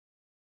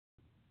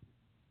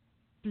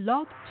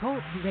Blog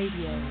Talk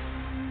Radio.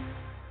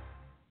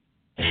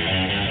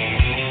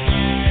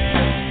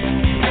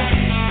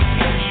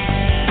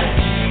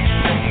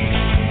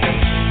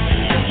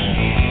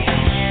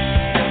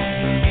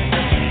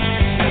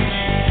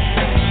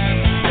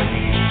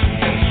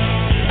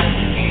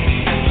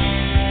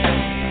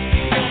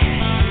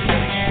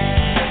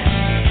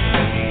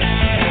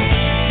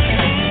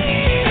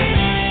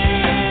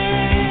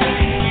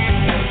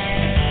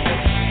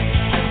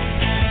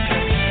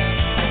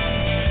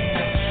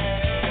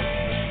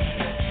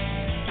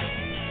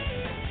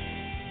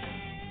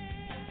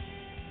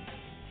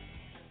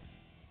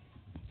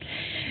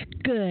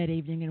 Good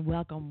evening and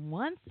welcome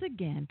once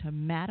again to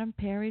Madam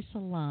Perry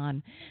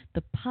Salon,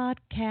 the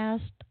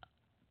podcast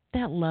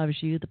that loves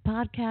you, the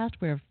podcast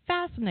where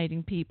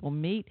fascinating people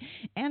meet,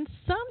 and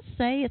some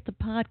say it's the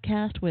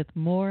podcast with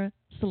more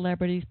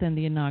celebrities than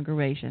the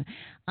inauguration.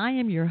 I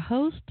am your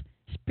host,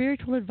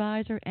 spiritual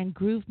advisor, and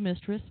groove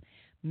mistress,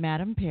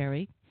 Madam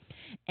Perry,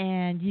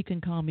 and you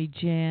can call me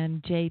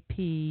Jen,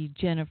 JP,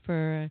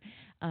 Jennifer.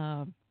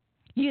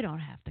 You don't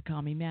have to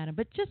call me Madam,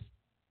 but just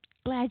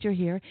glad you're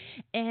here,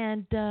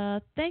 and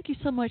thank you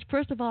so much.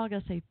 First of all, I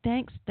got to say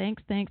thanks,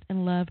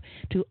 and love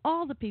to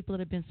all the people that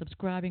have been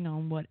subscribing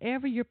on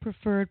whatever your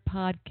preferred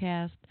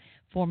podcast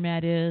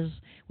format is,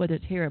 whether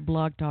it's here at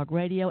Blog Talk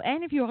Radio,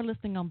 and if you are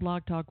listening on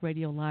Blog Talk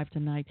Radio Live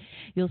tonight,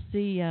 you'll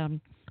see, I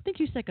think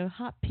you see like a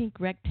hot pink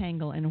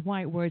rectangle in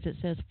white words that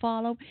says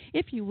follow.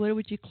 If you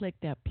would you click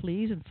that,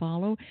 please, and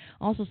follow.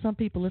 Also, some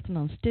people listen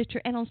on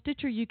Stitcher, and on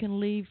Stitcher you can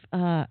leave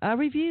a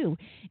review,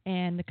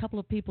 and a couple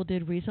of people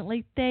did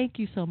recently. Thank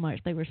you so much.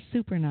 They were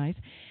super nice.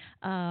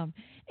 And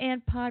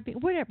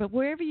Podbean, whatever, but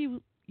wherever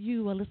you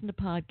listen to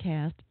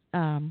podcasts,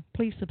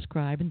 please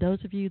subscribe. And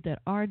those of you that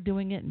are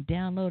doing it and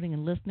downloading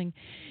and listening,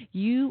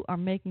 you are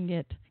making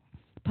it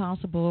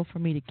possible for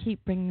me to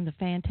keep bringing the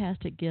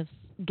fantastic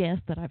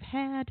guests that I've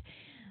had,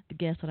 the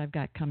guests that I've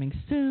got coming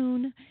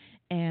soon,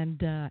 and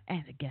the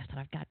guests that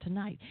I've got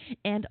tonight.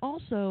 And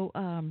also,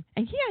 and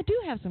yeah, I do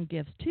have some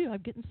gifts too.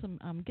 I'm getting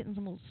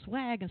some little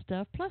swag and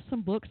stuff, plus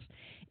some books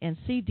and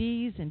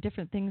CDs and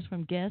different things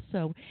from guests.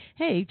 So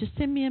hey, just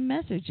send me a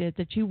message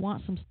that you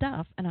want some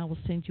stuff, and I will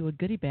send you a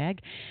goodie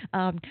bag.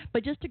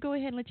 But just to go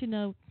ahead and let you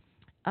know,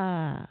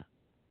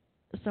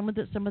 some of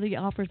the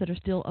offers that are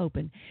still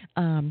open.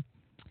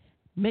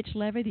 Mitch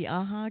Levy, the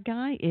AHA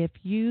guy, if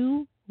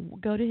you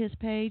go to his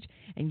page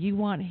and you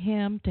want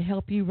him to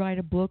help you write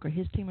a book, or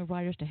his team of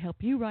writers to help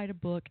you write a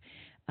book,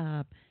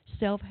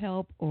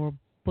 self-help or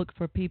book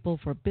for people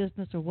for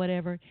business or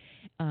whatever,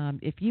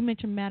 if you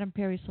mention Madam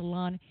Perry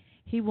Salon,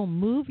 he will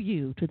move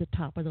you to the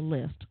top of the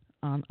list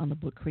on the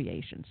book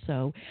creation.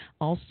 So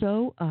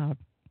also,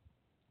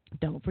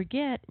 don't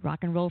forget Rock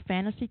and Roll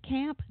Fantasy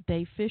Camp.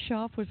 Dave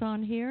Fishoff was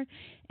on here,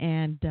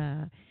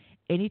 and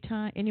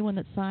anyone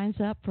that signs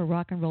up for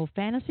Rock and Roll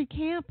Fantasy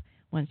Camp,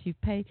 once you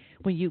pay,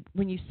 when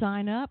you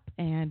sign up,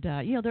 and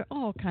there are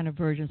all kind of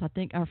versions. I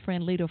think our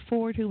friend Lita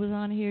Ford, who was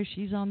on here,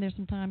 she's on there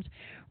sometimes.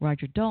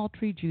 Roger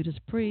Daltrey, Judas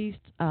Priest,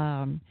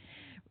 Rudy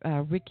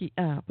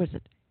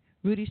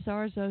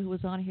Sarzo, who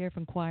was on here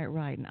from Quiet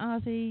Riot and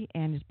Ozzy,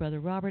 and his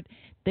brother Robert.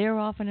 They're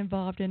often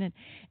involved in it.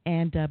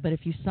 And but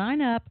if you sign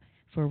up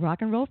for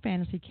Rock and Roll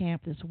Fantasy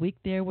Camp this week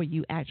there, where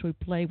you actually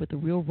play with the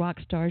real rock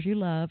stars you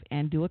love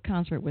and do a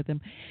concert with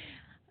them,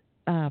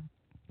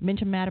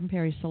 mention Madam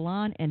Perry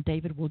Salon, and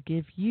David will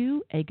give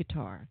you a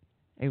guitar,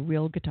 a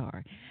real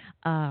guitar.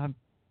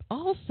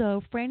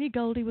 Also, Franny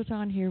Goldie was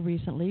on here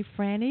recently.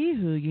 Franny,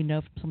 who you know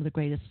from some of the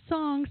greatest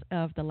songs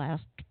of the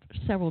last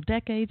several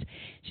decades.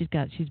 She's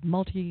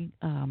multi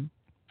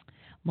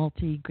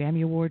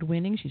Grammy Award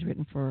winning. She's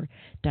written for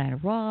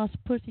Diana Ross,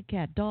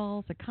 Pussycat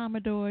Dolls, the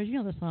Commodores.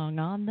 You know the song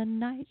On the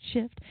Night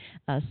Shift.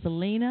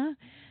 Selena.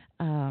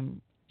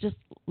 Just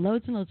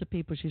loads and loads of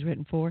people she's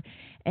written for,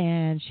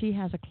 and she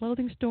has a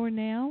clothing store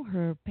now.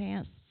 Her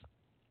pants,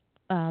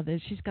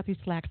 she's got these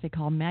slacks they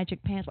call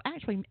Magic Pants. Well,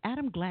 actually,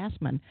 Adam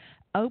Glassman,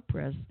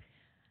 Oprah's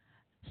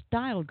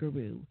style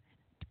guru,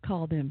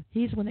 called them.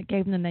 He's the one that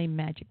gave them the name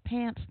Magic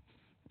Pants.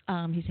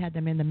 He's had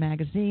them in the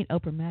magazine,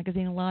 Oprah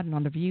magazine, a lot, and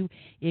on The View.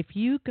 If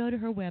you go to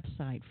her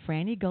website,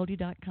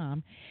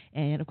 frannygoldie.com,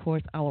 and, of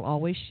course, I will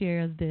always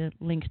share the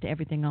links to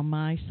everything on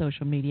my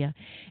social media,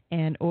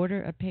 and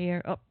order a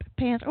pair of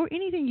pants or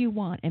anything you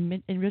want,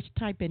 and just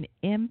type in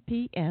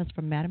MPS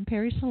from Madam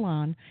Perry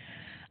Salon.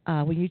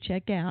 When you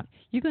check out,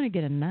 you're going to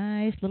get a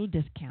nice little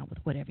discount with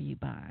whatever you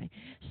buy.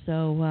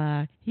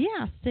 So,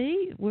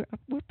 see, we're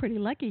pretty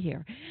lucky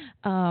here.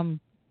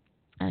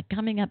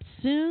 Coming up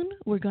soon,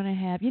 we're going to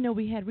have,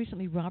 we had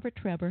recently Robert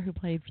Trevor, who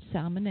played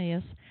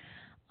Salmoneus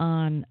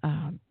on,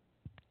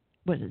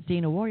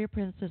 Xena Warrior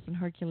Princess and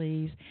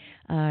Hercules.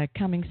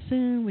 Coming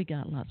soon, we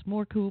got lots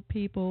more cool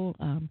people.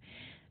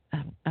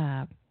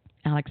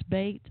 Alex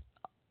Bate,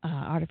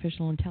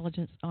 artificial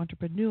intelligence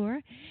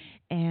entrepreneur,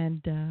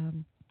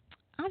 and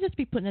I'll just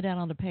be putting it out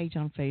on the page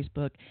on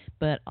Facebook,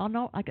 but on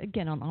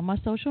my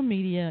social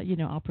media,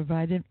 I'll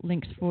provide the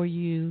links for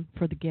you,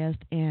 for the guest,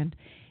 and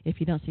if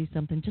you don't see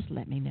something, just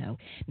let me know.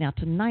 Now,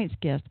 tonight's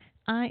guest,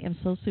 I am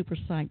so super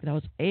psyched that I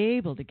was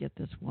able to get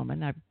this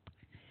woman. I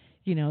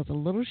was a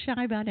little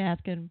shy about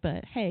asking,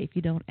 but hey, if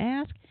you don't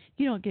ask,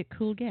 you don't get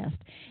cool guests.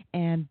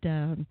 And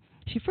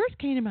she first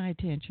came to my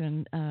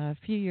attention a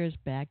few years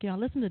back. I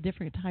listened to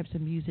different types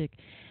of music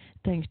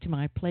thanks to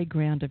my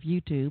playground of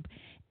YouTube.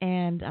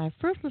 And I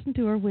first listened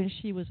to her when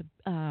she was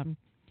a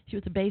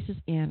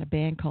bassist in a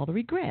band called The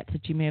Regrets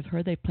that you may have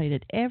heard. They played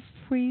at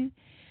every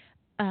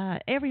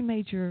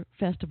major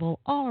festival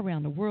all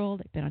around the world.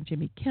 They've been on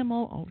Jimmy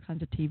Kimmel, all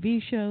kinds of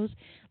TV shows,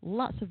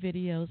 lots of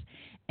videos,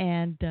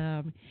 and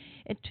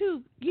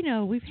two,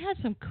 we've had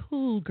some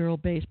cool girl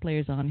bass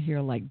players on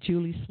here like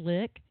Julie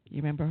Slick. You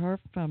remember her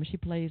from? She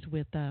plays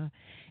with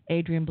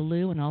Adrian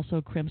Belew and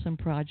also Crimson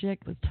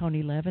Project with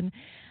Tony Levin.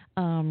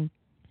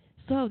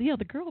 So,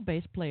 the girl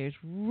bass players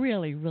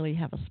really, really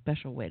have a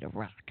special way to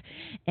rock.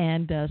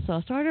 And so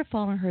I started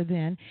following her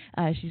then.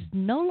 She's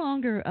no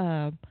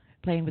longer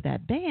playing with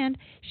that band.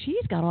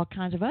 She's got all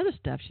kinds of other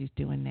stuff she's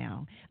doing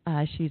now.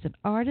 She's an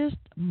artist,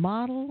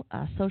 model,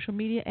 social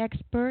media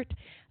expert,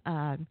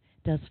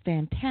 does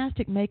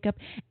fantastic makeup,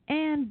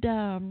 and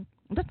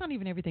that's not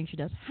even everything she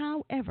does.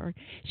 However,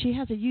 she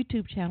has a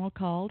YouTube channel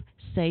called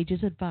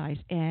Sage's Advice,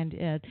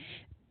 and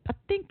I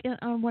think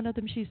on one of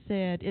them she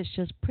said it's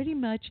just pretty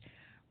much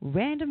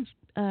random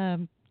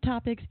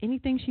topics,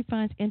 anything she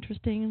finds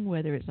interesting,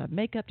 whether it's a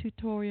makeup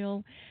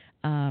tutorial,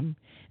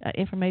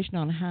 information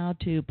on how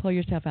to pull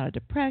yourself out of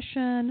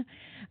depression,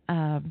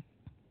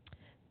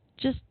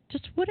 just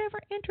whatever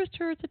interests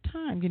her at the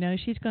time.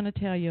 She's going to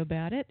tell you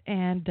about it,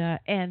 and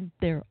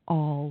they're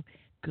all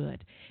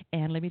good.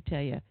 And let me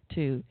tell you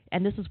too,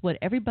 and this is what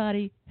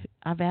everybody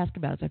I've asked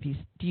about. So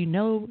do you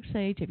know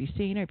Sage? Have you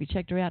seen her? Have you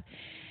checked her out?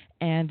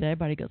 And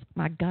everybody goes,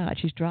 my God,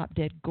 she's drop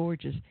dead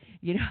gorgeous,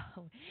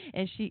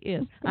 and she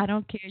is. I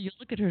don't care. You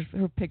look at her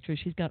pictures.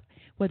 She's got,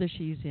 whether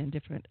she's in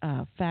different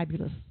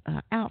fabulous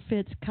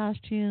outfits,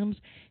 costumes,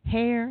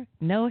 hair,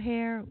 no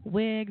hair,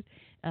 wigs,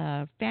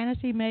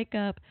 fantasy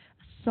makeup,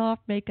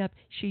 soft makeup.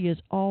 She is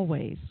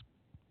always.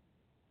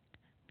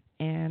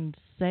 And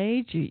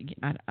Sage,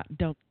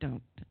 don't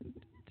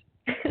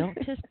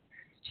piss.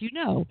 She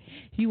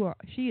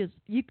is.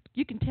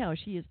 You can tell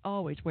she is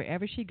always,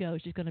 wherever she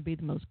goes, she's going to be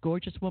the most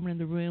gorgeous woman in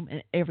the room,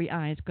 and every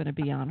eye is going to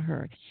be on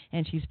her,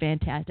 and she's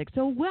fantastic.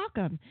 So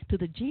welcome to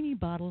the genie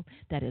bottle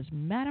that is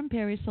Madame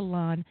Perry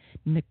Salon,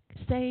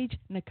 Sage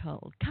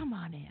Nicole. Come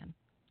on in.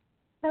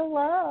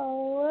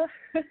 Hello.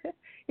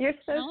 You're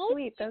so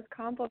sweet. Those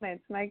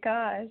compliments. My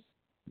gosh,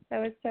 that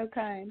was so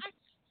kind.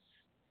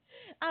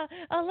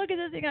 I look at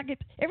this thing.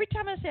 Every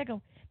time I see, I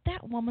go,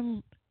 that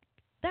woman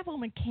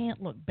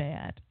can't look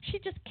bad. She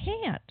just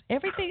can't.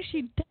 Everything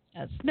she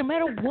does, no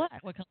matter what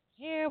kind of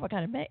hair, what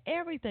kind of makeup,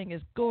 everything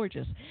is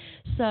gorgeous.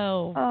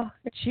 So,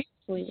 she's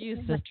for you,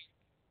 sister.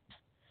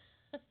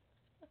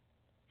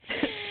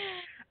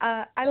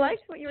 I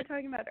liked what you were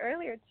talking about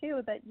earlier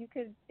too. That you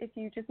could, if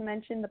you just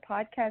mention the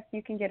podcast,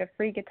 you can get a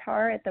free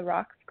guitar at the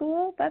rock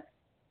school. That's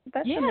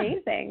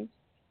amazing.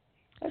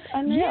 That's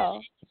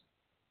unreal. Yeah.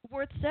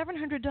 Worth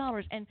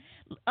 $700, and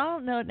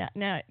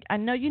now I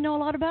know you know a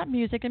lot about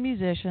music and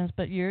musicians,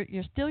 but you're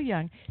still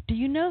young. Do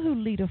you know who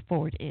Lita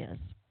Ford is?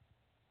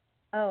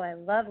 Oh, I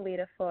love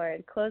Lita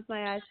Ford. Close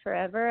My Eyes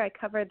Forever. I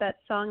covered that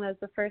song. That was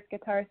the first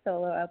guitar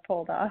solo I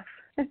pulled off.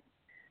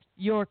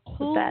 You're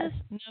clueless,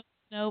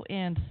 no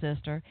end,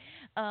 sister.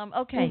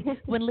 Okay,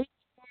 when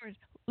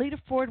Lita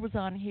Ford was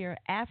on here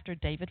after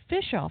David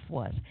Fishoff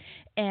was,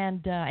 and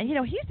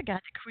he's the guy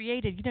that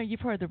created.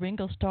 You've heard the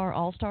Ringo Starr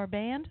All-Star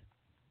Band.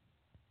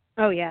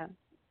 Oh, yeah.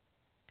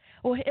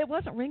 Well, it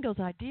wasn't Ringo's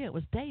idea. It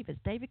was David's.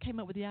 David came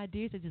up with the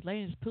idea. He's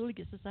laying in his pool. He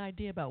gets this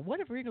idea about what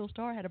if Ringo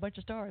Starr had a bunch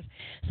of stars.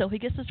 So he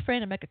gets his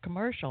friend to make a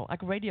commercial,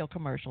 like a radio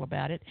commercial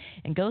about it,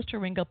 and goes to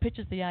Ringo,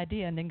 pitches the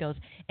idea, and then goes,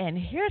 and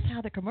here's how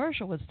the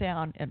commercial would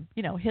sound, and,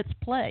 hits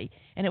play.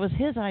 And it was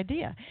his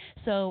idea.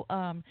 So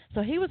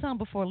so he was on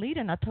before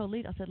Lita, and I told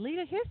Lita, I said,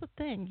 Lita, here's the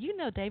thing. You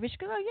know David. She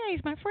goes, oh, yeah,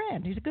 he's my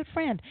friend. He's a good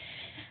friend.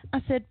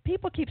 I said,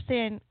 people keep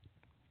saying,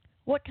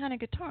 what kind of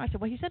guitar? I said,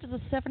 well, he said it's a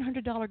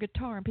 $700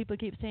 guitar, and people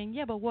keep saying,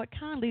 yeah, but what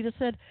kind? Lita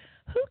said,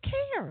 who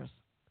cares?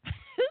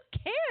 Who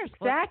cares?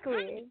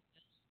 Exactly.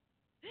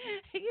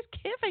 He's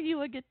giving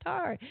you a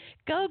guitar.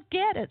 Go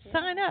get it. Yeah.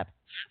 Sign up.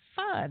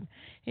 Have fun.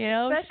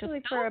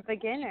 Especially for a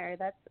beginner.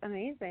 That's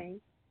amazing.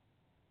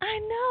 I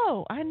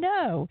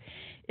know.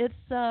 It's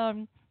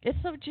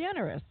so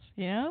generous,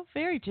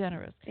 very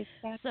generous.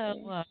 Exactly.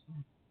 So,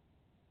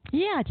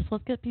 yeah, just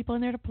let's get people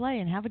in there to play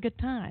and have a good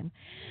time.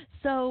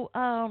 So,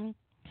 I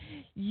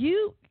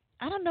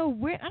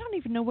don't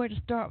even know where to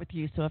start with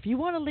you. So if you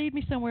want to lead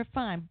me somewhere,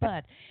 fine.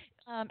 But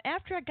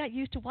after I got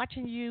used to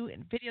watching you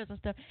in videos and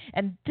stuff,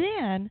 and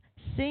then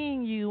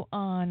seeing you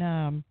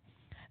on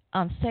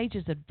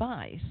Sage's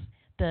Advice,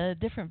 the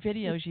different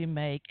videos you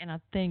make, and I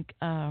think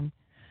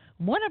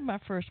one of my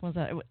first ones,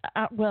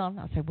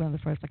 I'll say one of the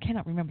first. I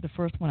cannot remember the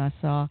first one I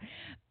saw,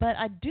 but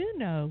I do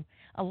know.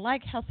 I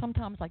like how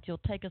sometimes, like, you'll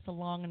take us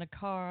along in a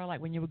car, like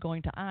when you were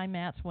going to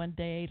IMATS one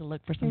day to look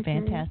for some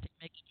fantastic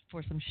makeup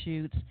for some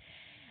shoots,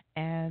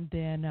 and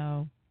then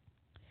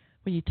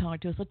when you talk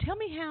to us. So tell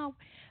me how,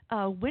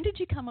 when did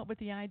you come up with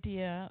the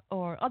idea,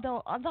 or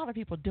although a lot of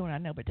people do it, I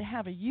know, but to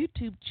have a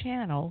YouTube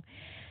channel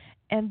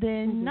and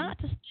then Mhm. not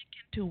to stick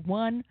into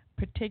one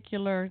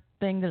particular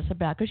thing that it's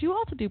about, because you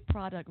also do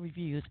product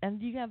reviews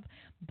and you have,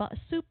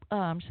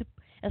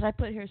 as I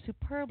put here,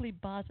 superbly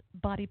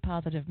body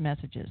positive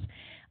messages.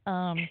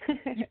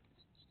 You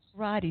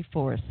variety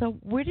for us. So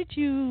where did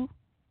you,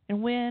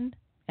 and when,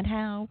 and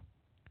how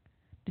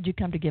did you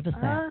come to give us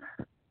that?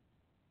 uh,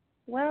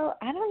 well,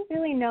 I don't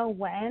really know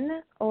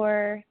when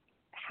or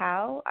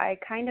how. I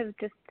kind of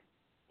just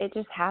it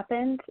just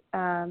happened.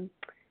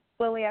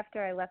 Slowly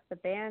after I left the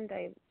band,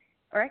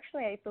 or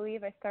actually, I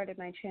believe I started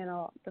my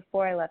channel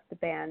before I left the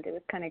band. It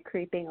was kind of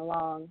creeping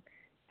along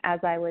as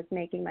I was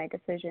making my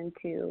decision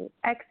to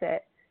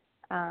exit.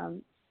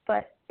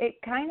 But it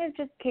kind of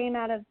just came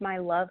out of my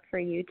love for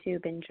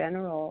YouTube in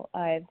general.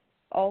 I've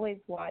always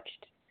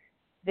watched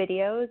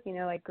videos.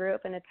 I grew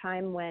up in a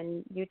time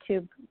when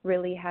YouTube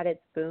really had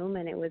its boom,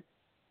 and it was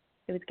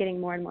getting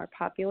more and more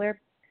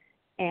popular,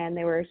 and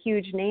there were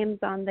huge names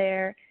on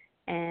there,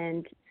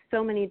 and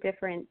so many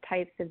different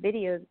types of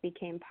videos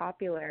became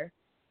popular.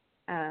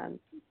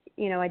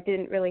 I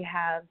didn't really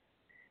have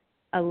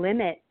a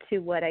limit to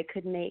what I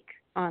could make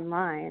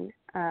online.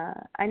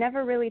 I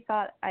never really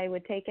thought I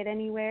would take it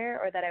anywhere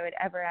or that I would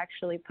ever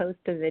actually post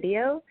a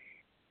video.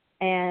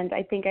 And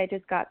I think I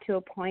just got to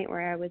a point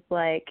where I was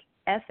like,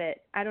 F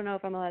it. I don't know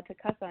if I'm allowed to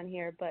cuss on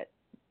here, but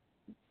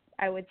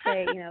I would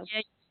say, Yeah,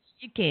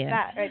 you can.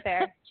 that right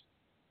there.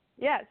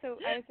 Yeah, so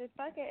I was just,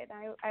 fuck it.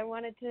 And I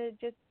wanted to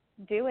just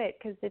do it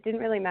because it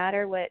didn't really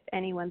matter what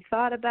anyone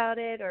thought about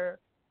it or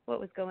what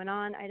was going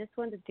on. I just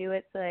wanted to do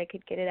it so I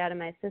could get it out of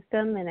my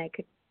system and I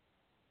could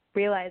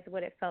realize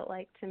what it felt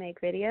like to make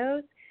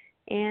videos.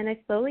 And I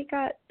slowly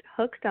got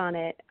hooked on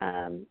it.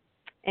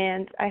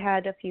 And I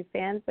had a few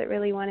fans that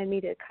really wanted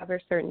me to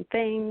cover certain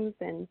things.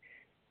 And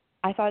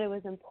I thought it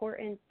was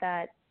important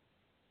that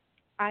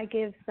I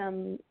give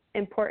some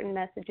important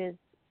messages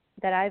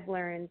that I've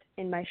learned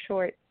in my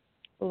short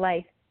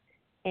life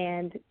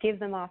and give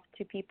them off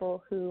to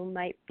people who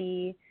might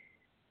be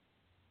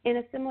in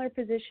a similar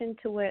position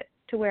to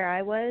where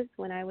I was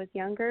when I was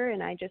younger,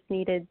 and I just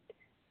needed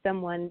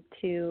someone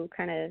to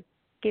kind of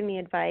give me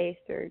advice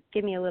or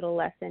give me a little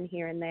lesson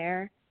here and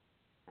there.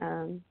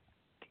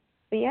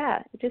 But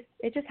yeah,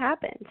 it just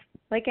happened.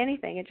 Like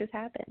anything, it just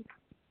happened.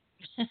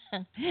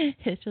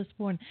 It's just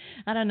born.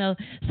 I don't know.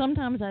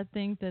 Sometimes I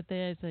think that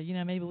there's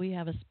maybe we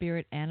have a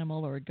spirit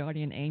animal or a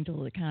guardian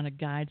angel that kind of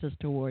guides us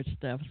towards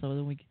stuff. So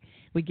then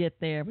we get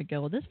there, we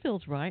go, well, this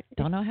feels right.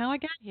 Don't know how I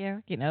got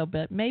here,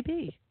 but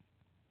maybe.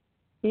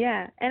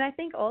 Yeah, and I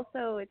think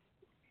also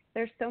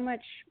there's so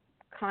much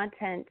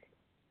content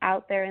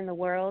out there in the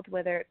world,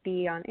 whether it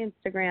be on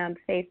Instagram,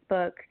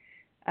 Facebook,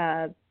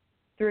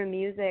 through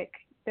music.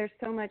 There's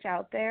so much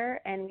out there,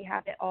 and we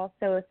have it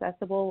also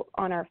accessible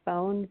on our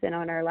phones and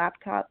on our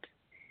laptops.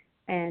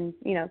 And,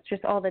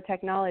 just all the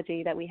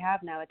technology that we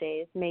have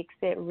nowadays makes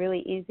it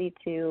really easy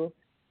to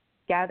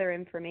gather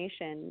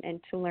information and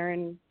to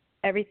learn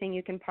everything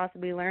you can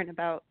possibly learn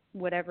about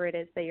whatever it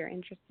is that you're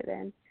interested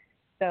in.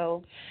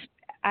 So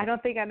I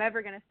don't think I'm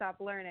ever going to stop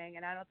learning,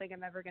 and I don't think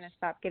I'm ever going to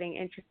stop getting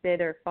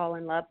interested or fall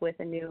in love with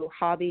a new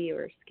hobby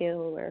or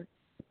skill or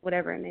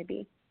whatever it may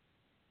be.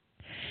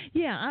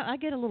 Yeah, I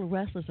get a little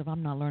restless if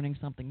I'm not learning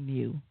something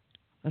new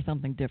or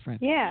something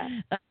different. Yeah.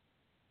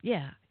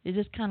 Yeah, it's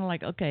just kind of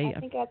like, okay, I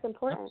think that's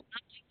important.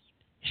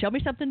 show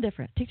me something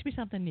different, teach me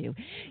something new.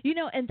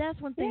 And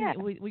that's one thing Yeah.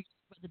 that we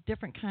the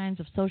different kinds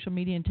of social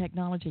media and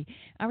technology.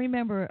 I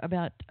remember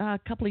about a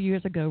couple of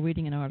years ago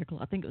reading an article,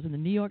 I think it was in the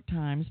New York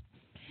Times,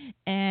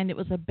 and it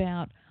was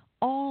about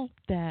all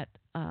that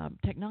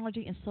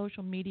technology and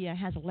social media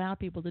has allowed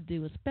people to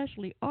do,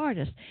 especially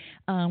artists.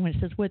 When it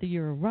says whether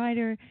you're a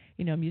writer,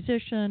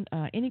 musician,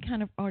 any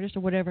kind of artist or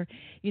whatever,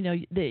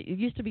 it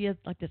used to be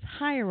like this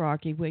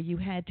hierarchy where you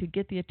had to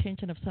get the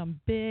attention of some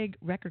big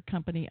record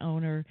company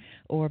owner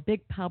or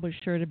big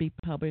publisher to be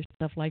published,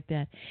 stuff like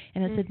that.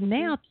 And I said,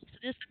 now,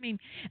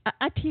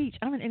 I teach.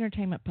 I'm an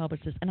entertainment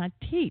publicist, and I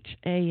teach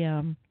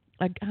I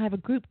have a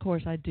group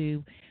course I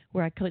do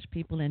where I coach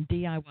people in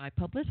DIY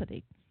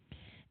publicity.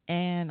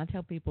 And I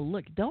tell people,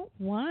 look, don't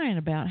whine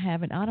about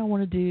I don't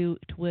want to do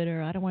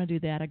Twitter. I don't want to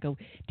do that. I go,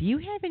 do you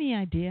have any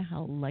idea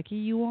how lucky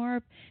you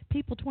are?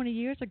 People 20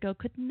 years ago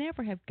could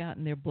never have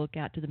gotten their book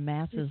out to the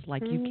masses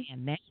like you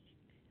can now,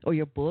 or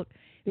your book,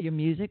 your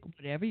music,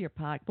 whatever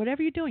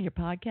whatever you're doing, your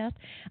podcast.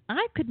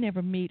 I could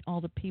never meet all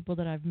the people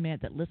that I've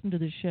met that listen to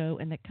the show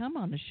and that come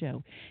on the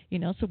show.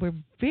 So we're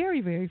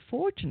very, very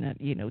fortunate,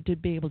 to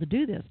be able to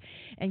do this.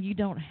 And you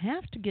don't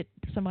have to get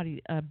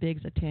somebody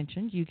big's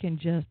attention. You can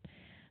just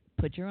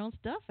put your own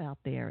stuff out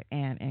there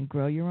and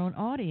grow your own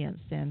audience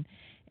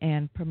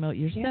and promote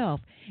yourself.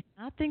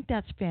 Yeah. I think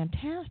that's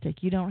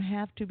fantastic. You don't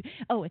have to.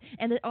 Oh,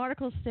 and the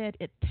article said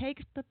it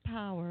takes the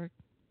power,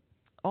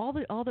 all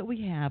that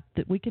we have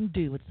that we can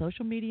do with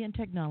social media and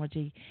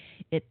technology.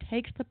 It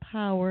takes the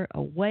power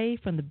away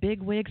from the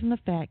big wigs and the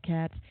fat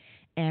cats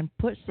and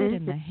puts it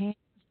in the hands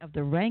of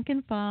the rank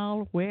and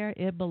file where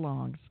it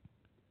belongs.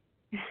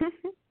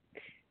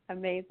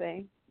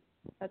 Amazing.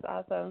 That's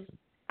awesome.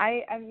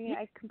 I mean,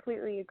 I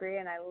completely agree,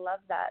 and I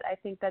love that. I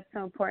think that's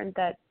so important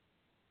that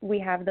we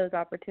have those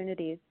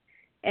opportunities.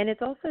 And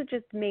it's also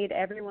just made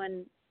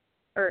everyone,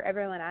 or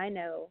everyone I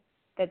know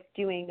that's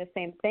doing the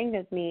same thing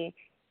as me,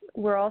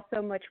 we're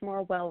also much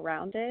more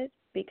well-rounded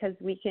because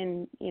we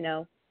can,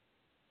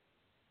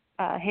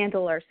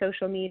 handle our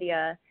social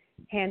media,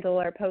 handle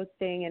our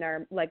posting and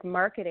our like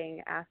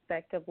marketing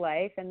aspect of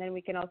life, and then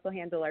we can also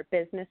handle our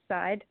business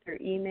side through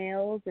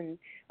emails and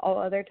all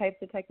other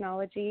types of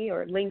technology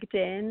or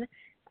LinkedIn.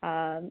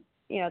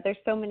 There's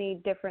so many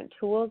different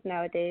tools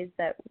nowadays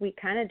that we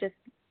kind of just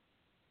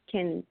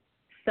can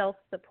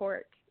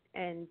self-support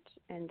and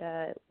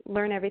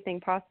learn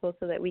everything possible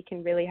so that we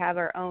can really have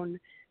our own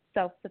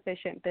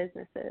self-sufficient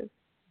businesses.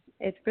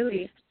 It's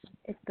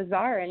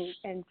bizarre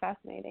and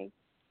fascinating.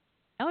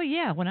 Oh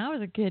yeah, when I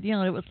was a kid,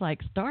 it was like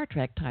Star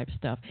Trek type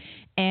stuff,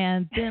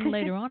 and then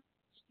later on,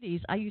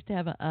 I used to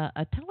have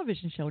a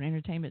television show, an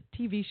entertainment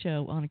TV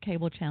show on a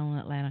cable channel in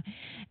Atlanta,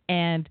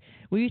 and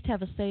we used to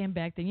have a saying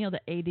back then,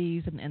 the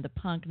 '80s and the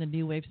punk and the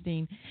new wave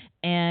scene,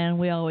 and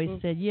we always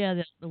said,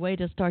 the way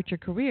to start your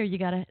career, you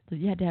had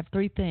to have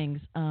three things: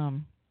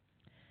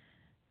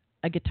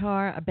 a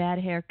guitar, a bad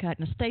haircut,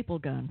 and a staple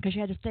gun, because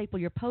you had to staple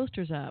your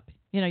posters up,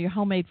 your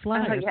homemade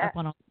flyers up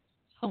on a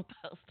home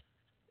post.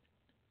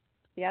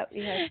 Yep,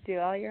 you have to do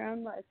all your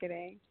own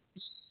marketing.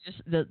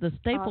 Just the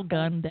staple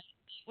gun, that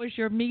was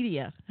your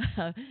media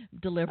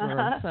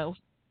deliverer. So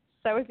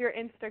that was your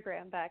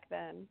Instagram back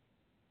then.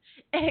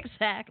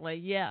 Exactly,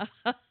 yeah.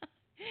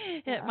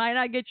 It might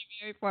not get you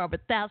very far,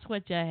 but that's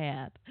what you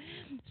had.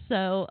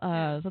 So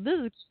so this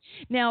is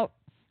now.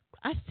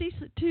 I see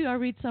too. I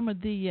read some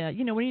of the,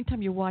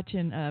 anytime you're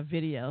watching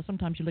videos,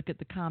 sometimes you look at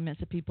the comments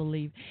that people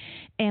leave,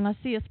 and I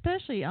see,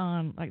 especially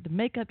on like the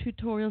makeup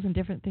tutorials and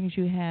different things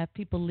you have,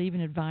 people leaving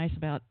advice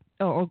about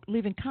or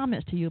leaving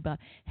comments to you about,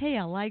 hey,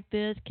 I like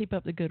this, keep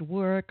up the good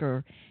work,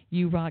 or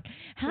you rock.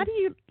 How do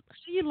you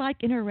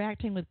like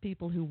interacting with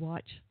people who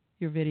watch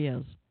your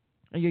videos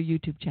or your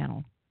YouTube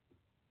channel?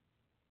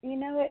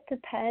 It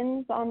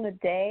depends on the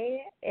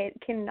day. It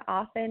can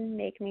often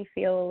make me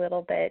feel a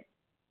little bit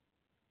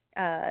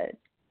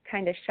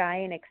kind of shy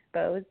and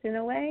exposed in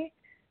a way,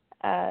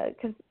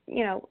 because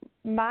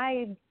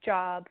my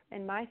job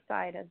and my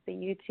side of the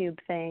YouTube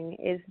thing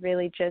is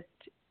really just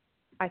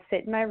I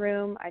sit in my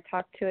room, I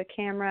talk to a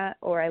camera,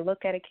 or I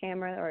look at a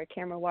camera, or a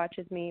camera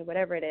watches me,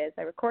 whatever it is.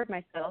 I record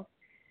myself,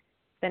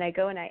 then I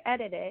go and I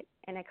edit it,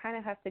 and I kind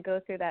of have to go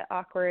through that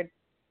awkward,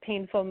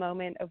 painful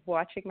moment of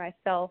watching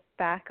myself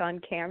back on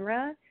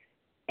camera,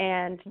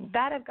 and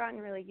that I've gotten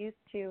really used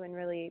to and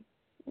really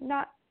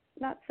not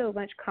so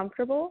much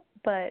comfortable,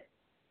 but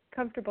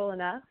comfortable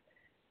enough.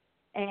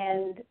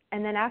 And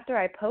then after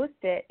I post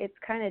it, it's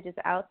kind of just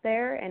out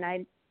there, and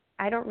I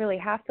don't really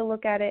have to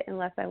look at it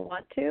unless I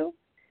want to.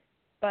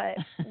 But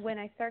when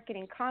I start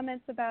getting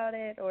comments about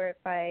it, or if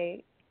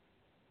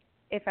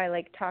I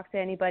like talk to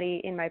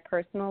anybody in my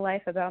personal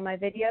life about my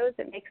videos,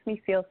 it makes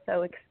me feel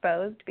so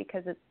exposed,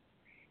 because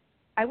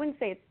I wouldn't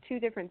say it's two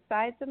different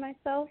sides of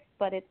myself,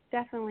 but it's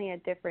definitely a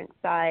different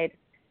side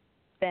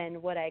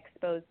than what I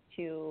expose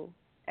to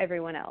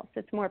everyone else.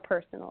 It's more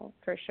personal,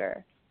 for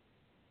sure.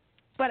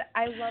 But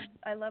I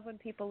love when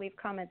people leave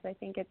comments. I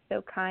think it's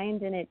so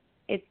kind, and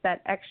it's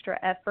that extra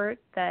effort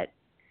that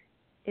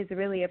is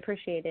really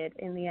appreciated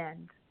in the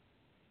end.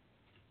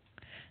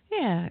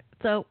 Yeah.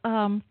 So,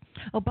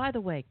 by the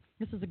way,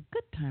 this is a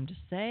good time to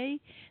say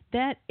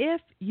that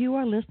if you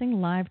are listening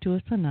live to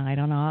us tonight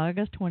on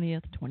August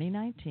 20th,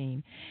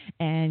 2019,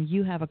 and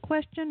you have a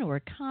question or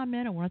a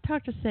comment or want to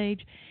talk to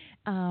Sage,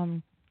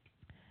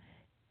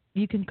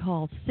 you can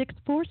call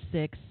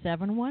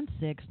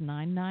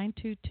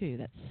 646-716-9922.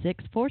 That's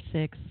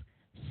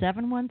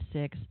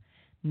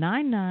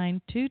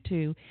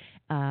 646-716-9922.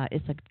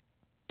 It's a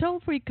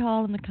toll-free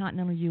call in the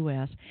continental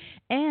U.S.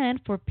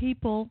 And for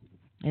people,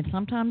 and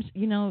sometimes,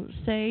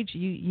 Sage,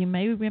 you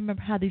may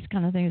remember how these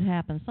kind of things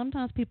happen.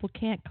 Sometimes people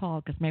can't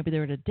call because maybe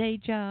they're at a day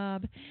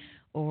job,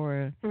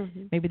 or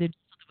maybe they're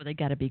where they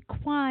got to be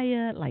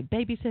quiet, like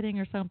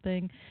babysitting or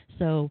something.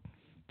 So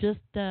just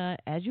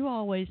as you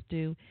always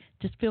do,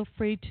 just feel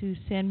free to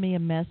send me a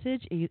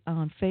message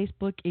on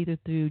Facebook, either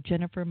through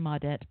Jennifer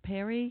Maudette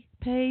Perry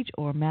page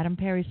or Madame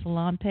Perry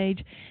Salon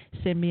page.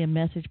 Send me a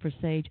message for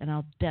Sage, and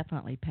I'll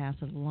definitely pass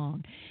it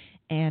along.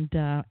 And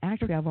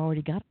actually, I've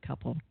already got a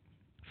couple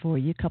for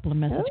you, a couple of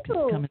messages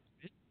coming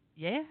through.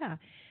 Yeah.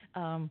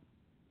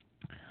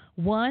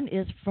 One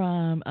is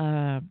from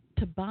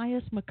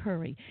Tobias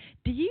McCurry.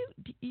 Do you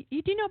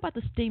know about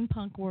the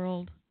steampunk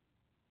world?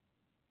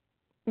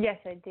 Yes,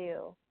 I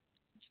do.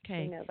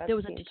 Okay. I know about there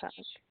was steampunk.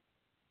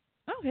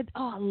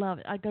 I love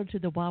it. I go to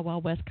the Wild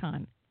Wild West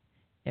Con.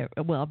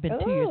 Well, I've been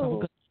 2 years. I'm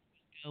going to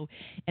go,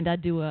 and I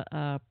do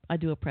a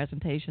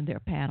presentation there,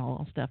 panel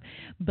and stuff.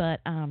 But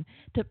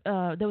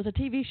there was a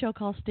TV show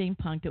called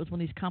Steampunk. It was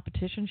one of these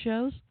competition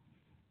shows,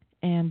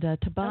 and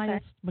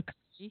Tobias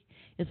McCurry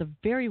is a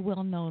very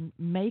well-known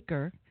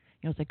maker,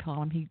 as they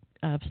call him,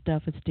 of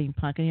stuff with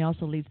steampunk, and he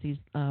also leads these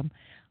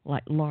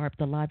like LARP,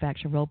 the live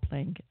action role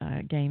playing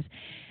games,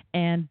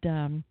 and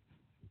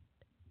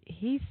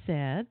he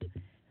said,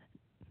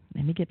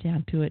 let me get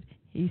down to it.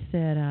 He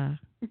said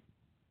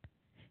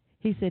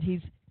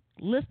he's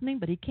listening,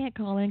 but he can't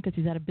call in because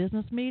he's at a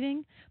business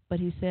meeting. But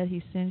he said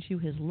he sends you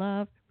his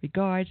love,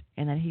 regards,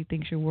 and that he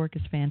thinks your work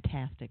is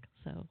fantastic.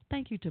 So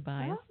thank you,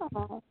 Tobias.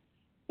 Oh,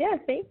 yeah,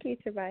 thank you,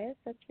 Tobias.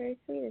 That's very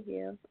sweet of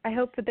you. I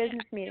hope the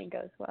business meeting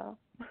goes well.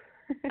 I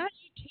do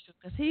too,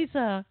 because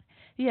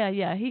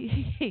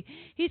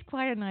he's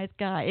quite a nice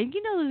guy, and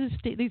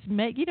these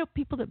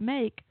people that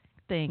make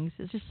things.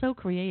 It's just so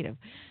creative.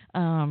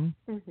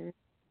 Mm-hmm.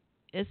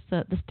 It's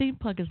the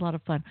steampunk is a lot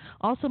of fun.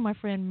 Also, my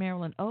friend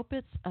Marilyn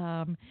Opitz,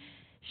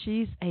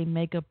 she's a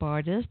makeup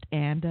artist,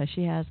 and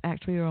she has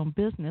actually her own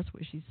business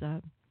where she's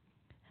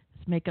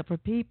makeup for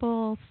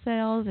people,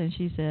 sells, and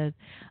she said,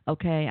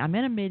 "Okay, I'm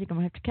in a meeting. I'm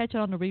gonna have to catch her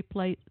on the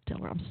replay. Tell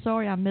her I'm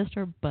sorry I missed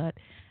her, but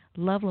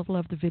love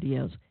the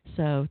videos."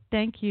 So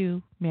thank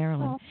you,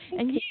 Marilyn. Oh,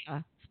 thank And you.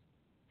 yeah,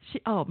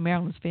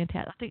 Marilyn's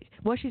fantastic. I think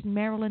she's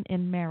Marilyn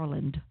in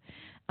Maryland.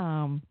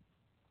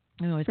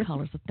 We always call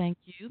her. So thank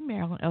you,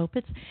 Marilyn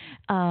Opitz,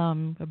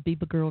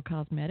 Biba Girl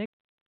Cosmetics.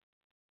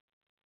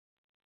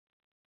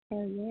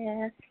 Oh,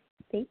 yes.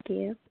 Thank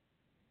you.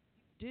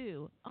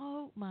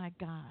 Oh my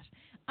gosh.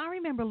 I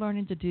remember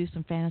learning to do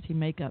some fantasy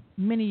makeup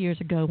many years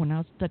ago when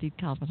I studied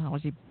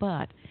cosmetology,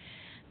 but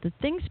the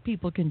things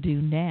people can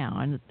do now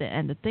and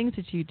the things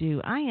that you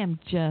do, I am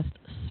just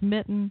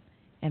smitten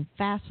and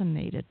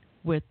fascinated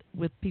with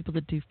people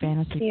that do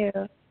fantasy. Thank you.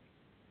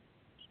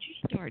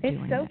 Start it's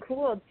doing so that.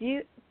 cool.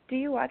 Do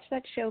you watch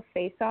that show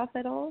Face Off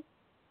at all?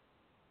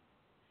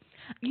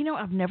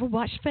 I've never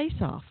watched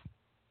Face Off.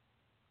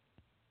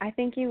 I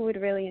think you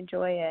would really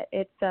enjoy it.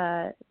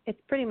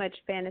 It's pretty much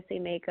fantasy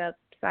makeup,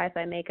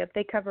 sci-fi makeup.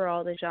 They cover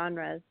all the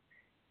genres.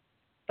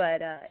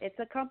 But it's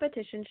a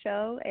competition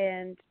show,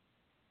 and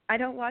I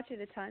don't watch it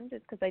a ton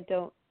just because I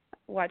don't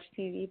watch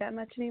TV that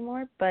much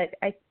anymore, but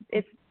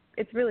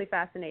it's really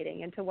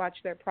fascinating, and to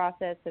watch their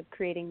process of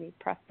creating these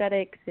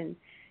prosthetics and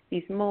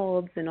these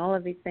molds and all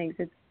of these things,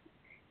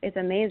 it's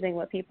amazing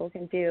what people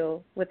can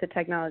do with the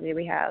technology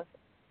we have.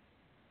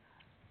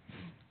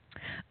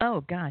 Oh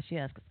gosh,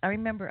 yes. I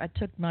remember I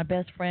took my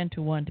best friend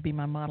to one to be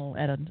my model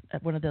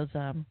at one of those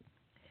the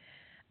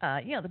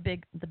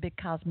big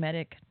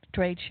cosmetic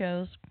trade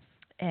shows,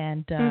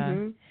 and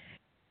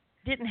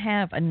didn't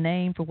have a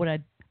name for what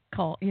I'd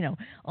call.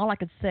 All I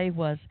could say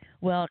was,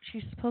 well,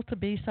 she's supposed to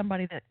be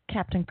somebody that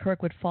Captain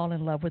Kirk would fall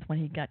in love with when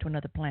he got to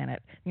another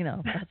planet.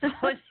 That's all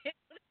I would say.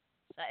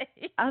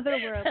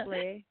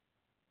 Otherworldly.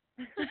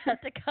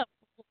 That's what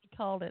we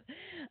called it.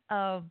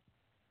 But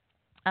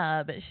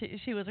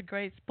she was a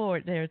great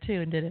sport there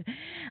too and did it.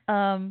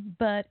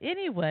 But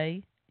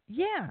anyway,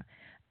 yeah.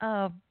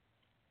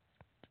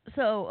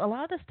 So a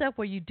lot of the stuff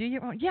where you do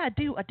your own, I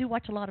do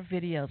watch a lot of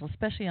videos,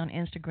 especially on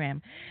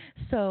Instagram.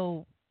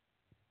 So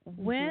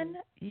when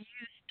you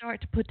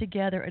start to put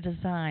together a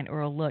design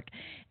or a look,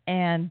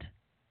 and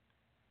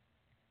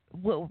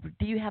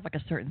do you have like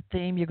a certain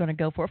theme you're going to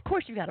go for? Of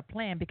course, you got a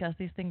plan because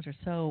these things are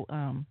so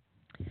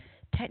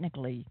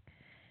technically.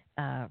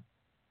 I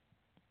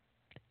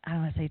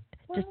don't want to say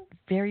just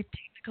very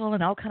technical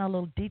and all kind of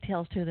little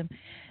details to them.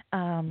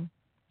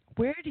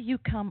 Where do you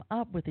come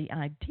up with the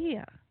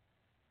idea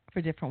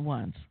for different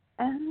ones?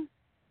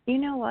 You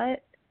know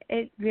what?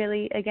 It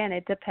really, again,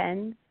 it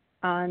depends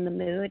on the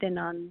mood and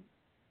on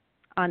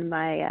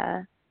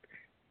my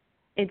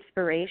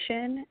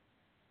inspiration,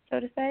 so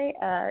to say.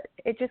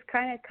 It just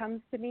kind of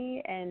comes to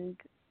me, and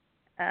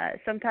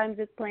sometimes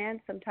it's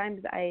planned.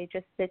 Sometimes I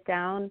just sit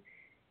down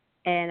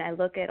and I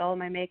look at all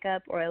my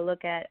makeup, or I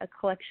look at a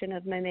collection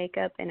of my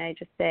makeup, and I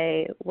just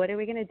say, what are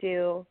we going to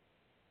do?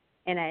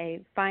 And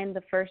I find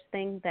the first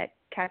thing that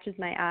catches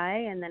my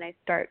eye, and then I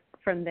start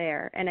from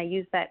there. And I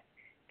use that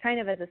kind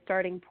of as a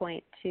starting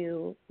point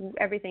to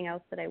everything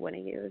else that I want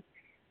to use.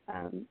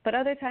 But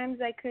other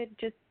times I could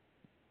just,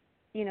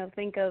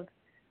 think of,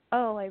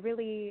 oh, I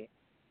really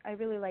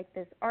like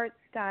this art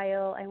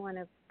style. I want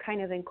to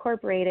kind of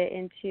incorporate it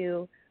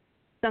into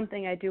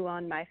something I do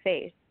on my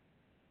face.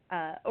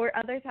 Or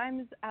other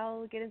times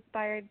I'll get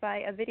inspired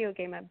by a video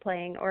game I'm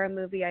playing or a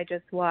movie I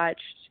just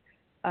watched.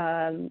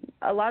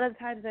 A lot of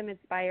times I'm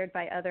inspired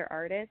by other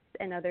artists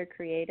and other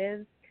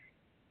creatives.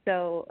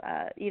 So,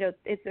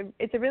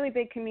 it's a really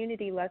big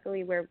community,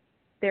 luckily, where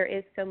there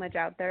is so much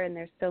out there and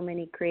there's so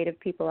many creative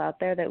people out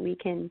there that we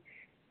can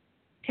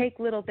take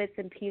little bits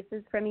and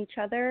pieces from each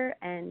other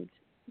and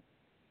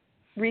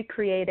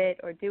recreate it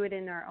or do it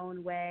in our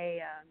own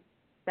way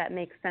that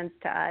makes sense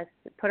to us,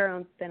 put our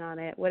own spin on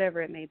it,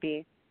 whatever it may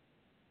be.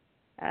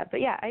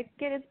 But yeah, I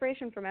get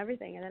inspiration from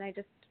everything, and then I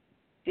just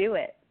do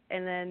it.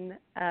 And then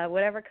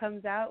whatever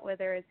comes out,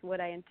 whether it's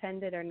what I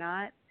intended or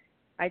not,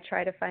 I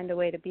try to find a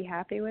way to be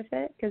happy with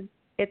it, because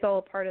it's all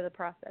a part of the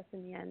process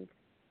in the end.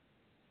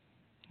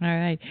 All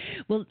right.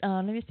 Well,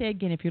 let me say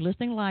again, if you're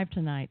listening live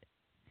tonight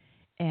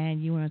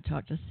and you want to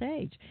talk to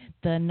Sage,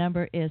 the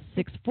number is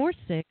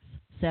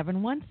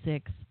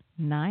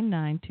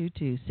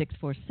 646-716-9922,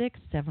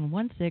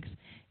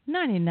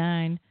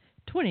 646-716-9922.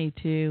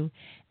 22.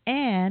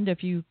 And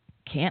if you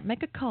can't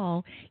make a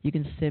call, you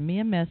can send me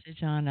a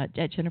message on at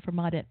Jennifer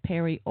Maudette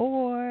Perry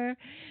or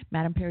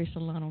Madam Perry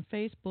Salon on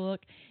Facebook.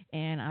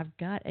 And I've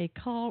got a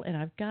call and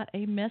I've got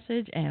a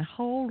message. And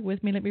hold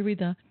with me. Let me read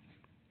the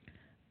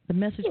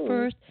message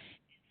first.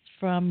 It's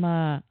from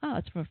a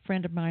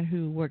friend of mine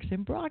who works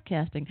in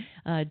broadcasting,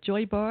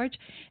 Joy Barge,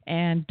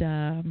 and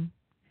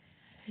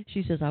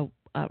she says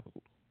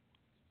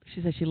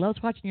she says she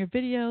loves watching your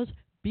videos.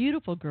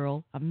 Beautiful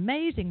girl,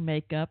 amazing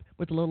makeup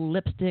with a little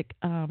lipstick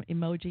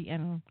emoji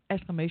and an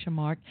exclamation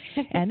mark.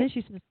 And then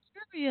she says,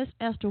 curious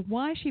as to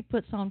why she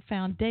puts on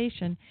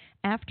foundation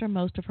after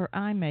most of her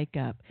eye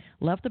makeup.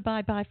 Love the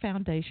Bye Bye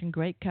foundation,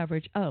 great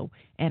coverage. Oh,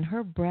 and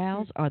her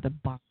brows are the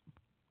bomb.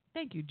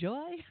 Thank you,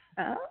 Joy.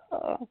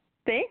 Oh,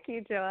 thank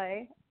you,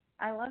 Joy.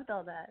 I loved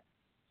all that.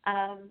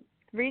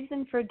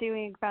 Reason for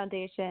doing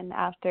foundation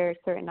after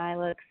certain eye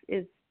looks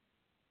is,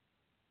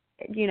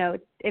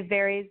 it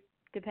varies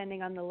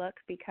depending on the look,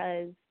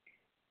 because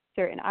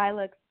certain eye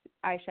looks,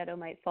 eyeshadow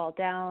might fall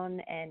down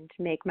and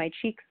make my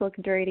cheeks look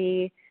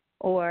dirty,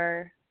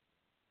 or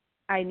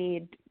I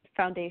need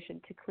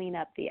foundation to clean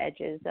up the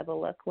edges of a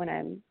look when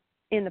I'm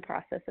in the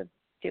process of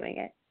doing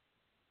it.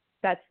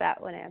 That's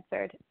that one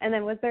answered. And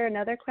then was there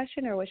another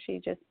question, or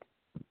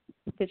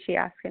did she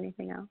ask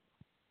anything else?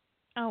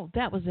 Oh,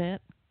 that was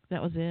it.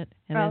 And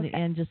then the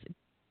end, just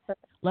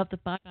love the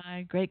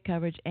bye-bye, great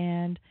coverage,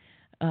 and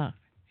your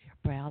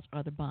brows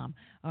are the bomb.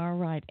 All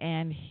right,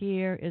 and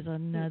here is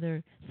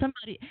another,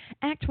 somebody,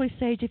 actually,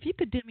 Sage, if you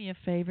could do me a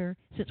favor,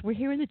 since we're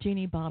here in the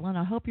Genie bottle, and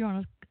I hope you're on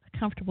a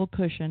comfortable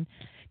cushion,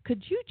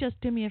 could you just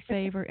do me a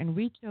favor and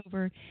reach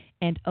over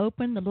and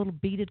open the little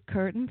beaded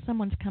curtain?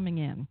 Someone's coming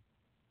in.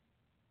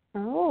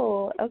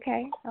 Oh,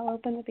 okay. I'll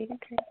open the beaded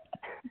curtain.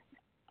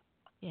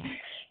 Yeah.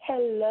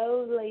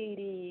 Hello,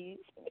 ladies.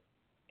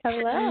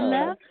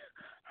 Hello.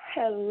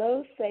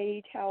 Hello,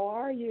 Sage. How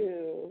are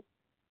you?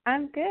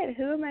 I'm good.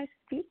 Who am I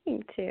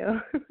speaking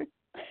to?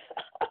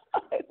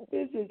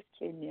 This is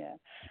Kenya.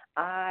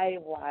 I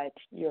watch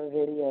your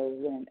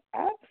videos and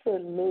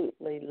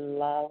absolutely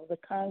love the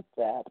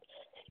concept.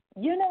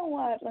 You know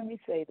what? Let me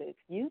say this.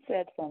 You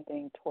said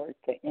something towards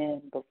the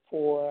end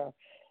before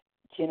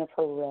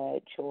Jennifer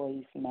read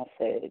Joy's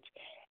message,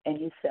 and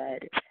you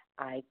said,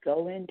 I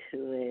go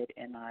into it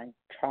and I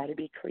try to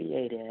be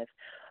creative,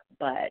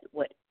 but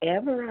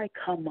whatever I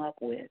come up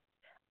with,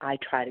 I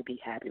try to be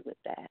happy with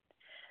that.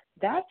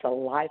 That's a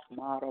life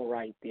motto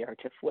right there.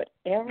 Just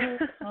whatever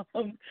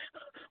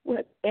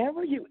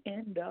you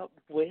end up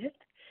with,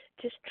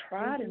 just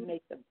try to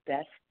make the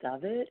best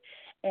of it.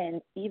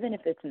 And even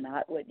if it's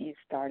not what you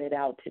started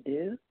out to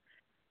do,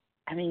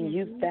 I mean,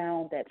 you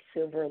found that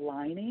silver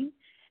lining,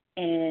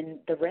 and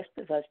the rest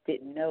of us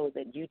didn't know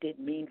that you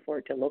didn't mean for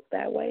it to look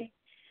that way.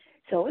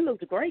 So it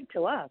looks great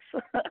to us.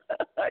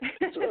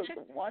 It looks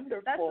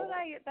wonderful.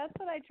 That's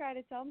what I try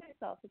to tell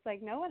myself. It's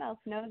like no one else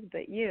knows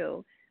but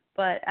you.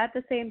 But at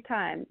the same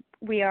time,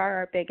 we are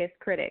our biggest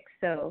critics.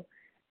 So,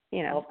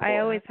 I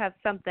always have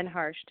something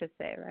harsh to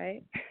say,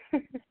 right?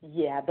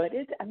 Yeah, but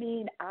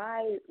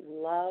I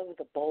love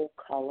the bold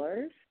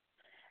colors.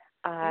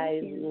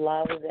 I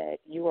love that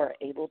you are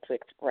able to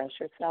express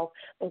yourself.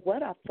 But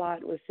what I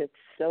thought was just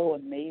so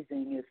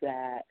amazing is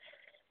that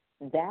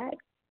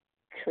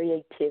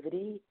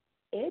creativity,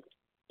 it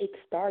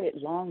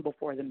started long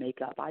before the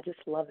makeup. I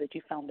just love that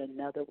you found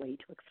another way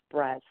to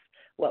express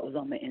what was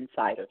on the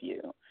inside of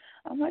you.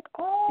 I'm like,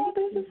 oh,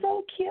 this is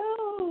so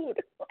cute.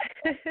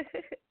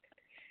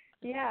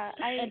 Yeah,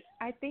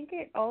 I think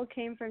it all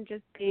came from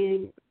just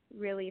being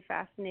really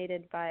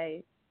fascinated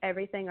by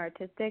everything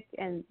artistic,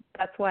 and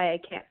that's why I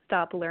can't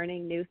stop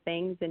learning new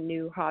things and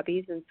new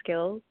hobbies and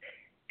skills,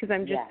 because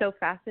I'm just so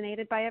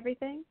fascinated by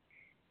everything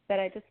that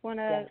I just want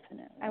to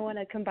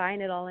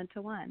combine it all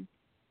into one.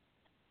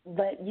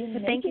 But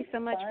thank you so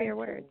much for your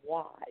words.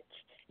 Watch.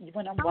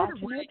 When I'm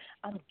watching it,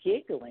 I'm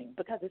giggling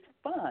because it's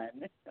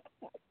fun.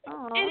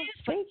 Oh,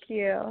 thank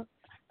you.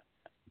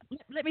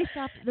 Let me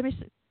stop.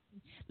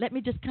 Let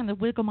me just kind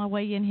of wiggle my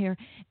way in here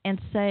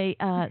and say,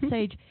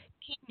 Sage,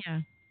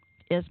 Kenya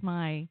is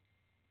my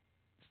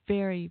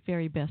very,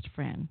 very best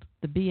friend,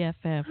 the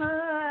BFF.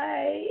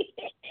 Hi.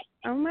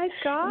 Oh my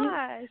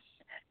gosh.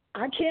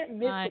 I can't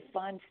miss the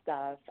fun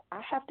stuff.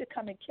 I have to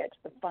come and catch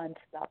the fun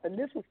stuff, and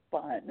this was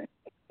fun.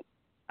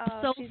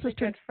 Oh, she's a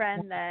good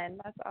friend then.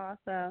 That's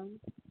awesome.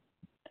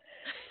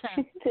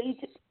 Sage,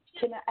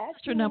 can I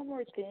ask you one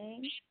more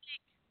thing?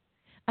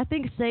 I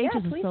think Sage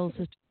is a soul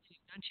sister,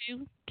 don't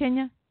you,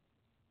 Kenya?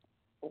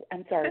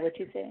 I'm sorry, what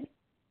you said?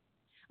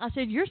 I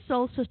said you're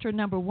soul sister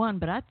number one,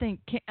 but I think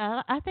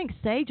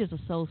Sage is a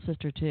soul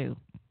sister too.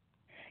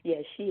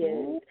 Yes, she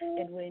is.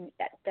 And when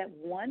that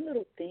one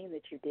little thing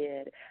that you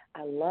did,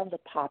 I love the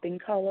popping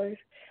colors.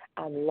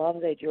 I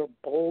love that you're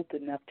bold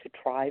enough to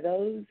try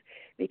those,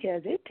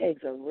 because it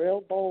takes a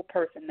real bold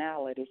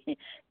personality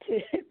to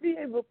be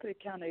able to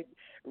kind of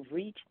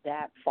reach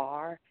that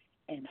far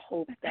and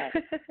hope that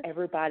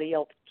everybody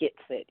else gets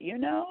it,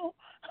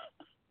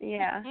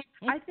 Yeah.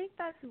 I think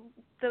that's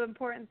the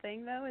important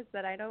thing, though, is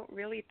that I don't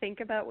really think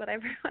about what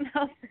everyone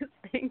else is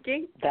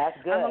thinking. That's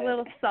good. I'm a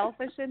little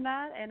selfish in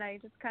that, and I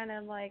just kind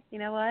of like, you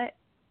know what?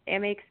 It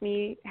makes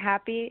me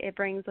happy. It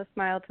brings a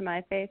smile to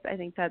my face. I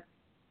think that's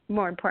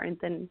more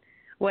important than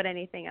what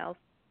anything else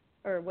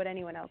or what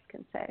anyone else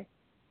can say.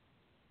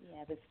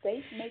 Yeah, the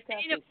safe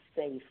makeup is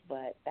safe,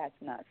 but that's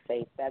not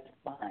safe. That's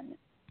fun.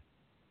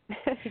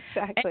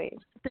 Exactly.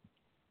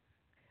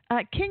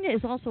 Kenya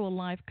is also a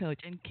life coach,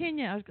 and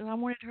Kenya, I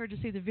wanted her to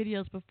see the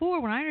videos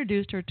before when I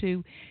introduced her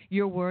to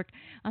your work.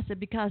 I said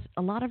because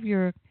a lot of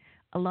your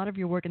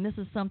work, and this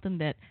is something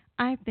that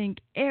I think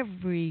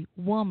every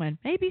woman,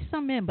 maybe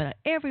some men, but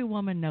every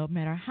woman, no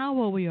matter how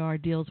old we are,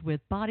 deals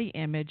with body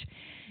image,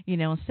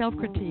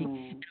 self-critique.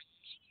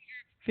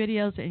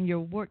 Videos and your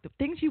work, the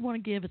things you want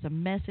to give is a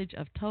message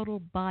of total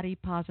body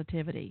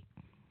positivity.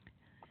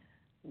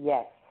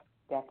 Yes,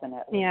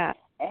 definitely. Yeah.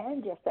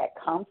 And just that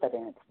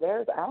confidence.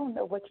 I don't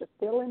know what you're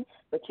feeling,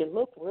 but you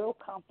look real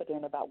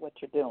confident about what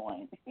you're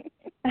doing.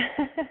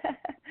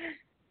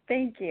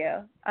 Thank you.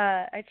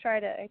 I try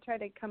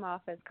to come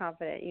off as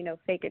confident,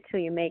 fake it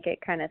till you make it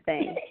kind of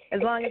thing. As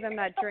long as I'm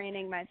not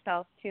draining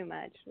myself too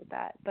much with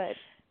that. But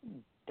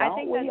I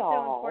think that's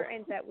so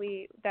important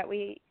that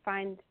we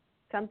find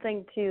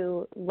something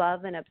to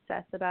love and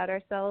obsess about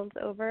ourselves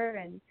over,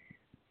 and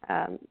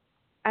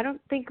I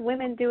don't think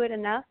women do it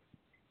enough.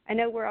 I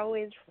know we're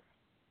always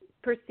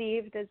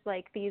perceived as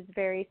like these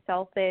very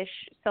selfish,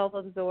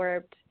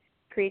 self-absorbed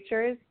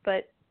creatures,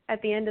 but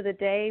at the end of the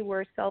day,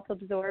 we're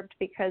self-absorbed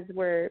because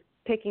we're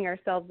picking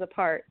ourselves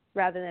apart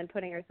rather than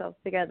putting ourselves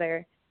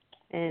together.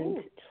 And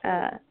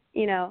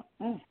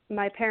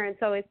my parents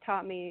always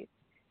taught me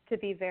to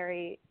be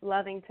very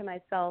loving to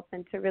myself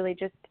and to really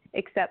just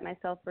accept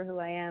myself for who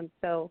I am.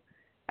 So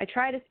I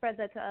try to spread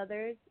that to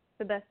others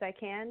the best I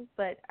can,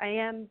 but I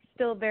am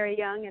still very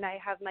young and I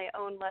have my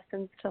own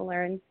lessons to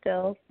learn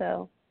still.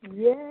 So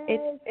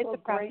it's a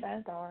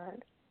process.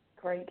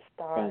 Great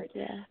start. Thank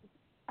you.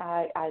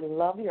 I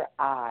love your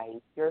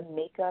eyes. Your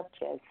makeup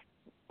just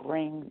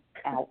brings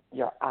out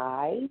your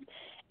eyes.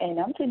 And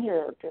I'm sitting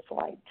here just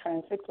like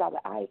transfixed by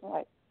the eyes. I'm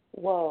like,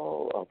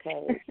 whoa,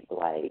 okay.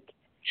 Like,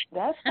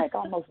 that's like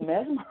almost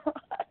mesmerizing.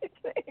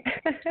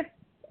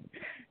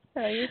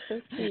 Oh, you're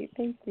so sweet.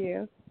 Thank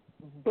you.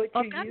 But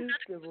you use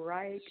the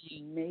right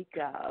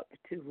makeup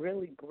to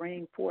really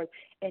bring forth.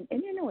 And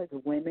as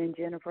women,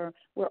 Jennifer,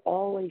 we're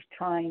always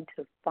trying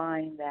to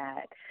find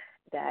that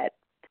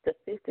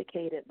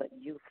sophisticated but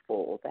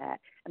youthful,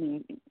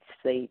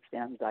 safe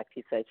sounds like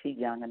she said she's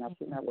young enough.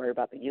 She's not worried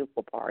about the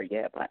youthful part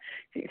yet, but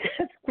she's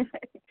just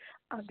like,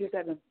 I'm just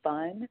having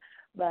fun.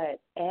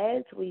 But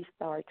as we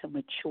start to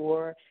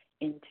mature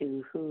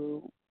into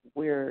who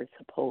we're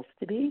supposed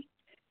to be,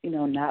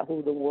 not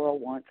who the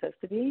world wants us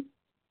to be,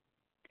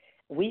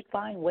 we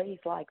find ways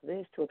like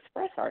this to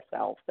express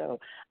ourselves. So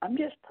I'm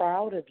just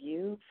proud of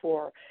you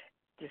for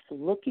just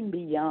looking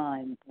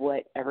beyond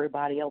what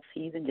everybody else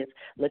sees and just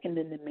looking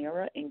in the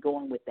mirror and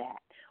going with that.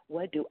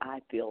 What do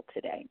I feel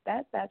today?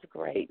 That's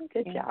great.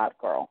 Good job,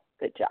 girl.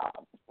 Good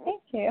job.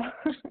 Thank you.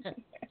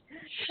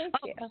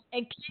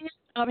 Thank you.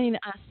 And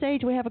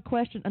Sage, we have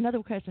another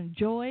question.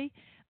 Joy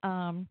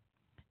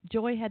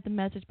had the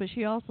message, but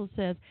she also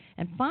says,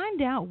 and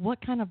find out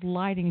what kind of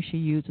lighting she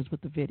uses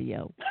with the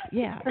video.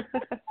 Yeah.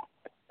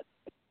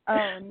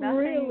 Oh,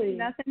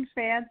 nothing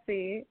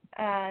fancy.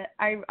 I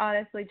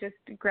honestly just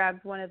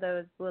grabbed one of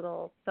those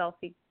little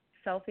selfie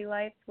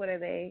lights. What are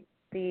they?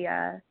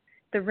 The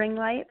ring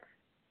lights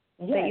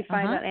that you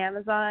find on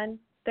Amazon.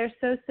 They're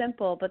so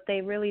simple, but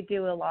they really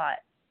do a lot,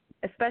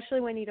 especially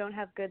when you don't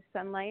have good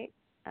sunlight.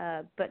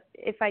 But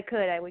if I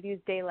could, I would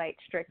use daylight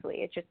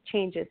strictly. It just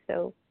changes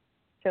so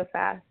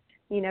fast.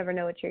 You never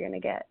know what you're going to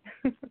get.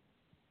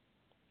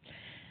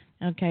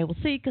 Okay, well,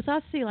 see, because I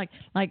see,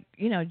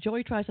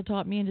 Joy tries to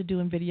talk me into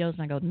doing videos,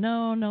 and I go,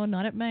 no,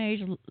 not at my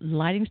age.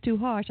 Lighting's too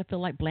harsh. I feel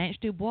like Blanche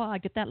DuBois. I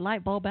get that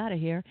light bulb out of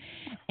here.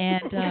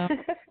 And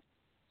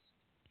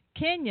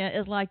Kenya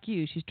is like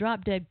you. She's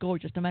drop dead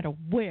gorgeous no matter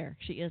where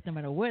she is, no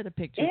matter where the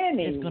picture is going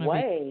to be.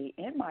 Anyway,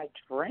 in my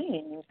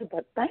dreams,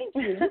 but thank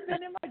you. You've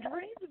been in my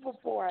dreams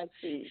before, I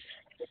see.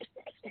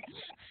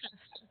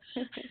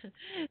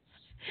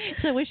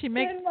 So when she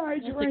makes in my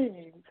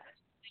dreams.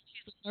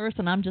 Nurse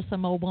and I'm just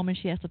some old woman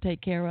she has to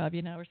take care of,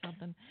 or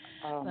something.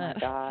 Oh my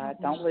God!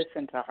 Don't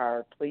listen to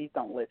her. Please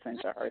don't listen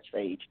to her,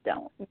 Sage.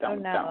 Don't. It's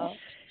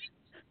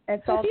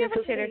all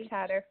just chitter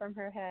chatter from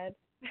her head.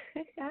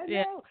 I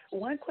know.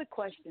 One quick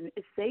question: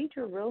 is Sage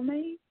your real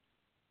name?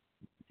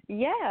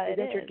 Yeah, is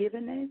that your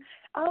given name?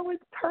 Oh,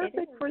 it's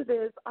perfect for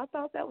this. I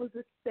thought that was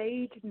a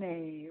stage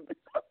name.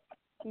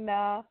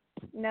 Nope,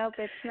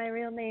 it's my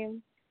real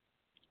name.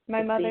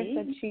 My mother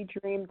said she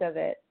dreamed of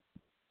it.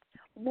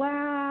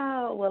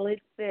 Wow. Well,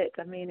 it fits.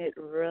 It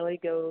really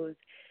goes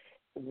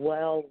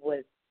well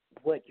with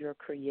what you're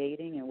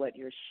creating and what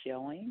you're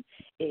showing.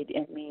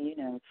 I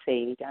mean,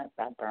 sage, I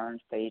burn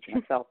sage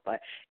myself, but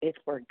it's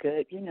for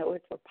good,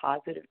 it's for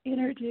positive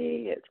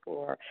energy. It's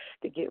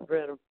to get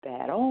rid of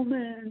bad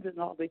omens and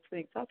all these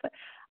things. So I was like,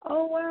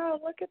 oh, wow,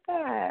 look at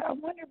that. I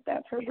wonder if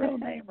that's her real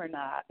name or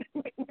not.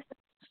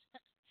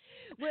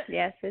 Well,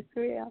 yes, it's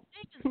real.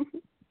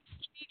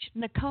 Sage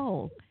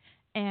Nicole.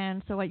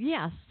 And so,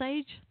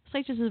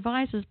 Sage's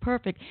advice is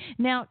perfect.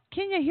 Now,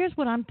 Kenya, here's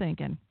what I'm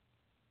thinking.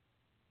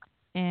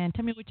 And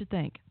tell me what you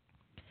think.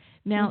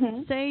 Now,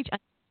 Sage, I've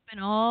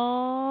been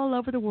all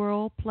over the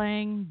world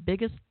playing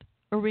biggest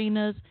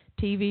arenas,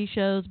 TV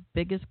shows,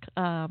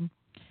 the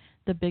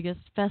biggest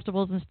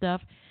festivals and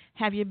stuff.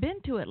 Have you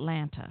been to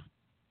Atlanta?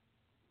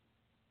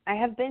 I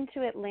have been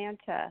to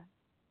Atlanta.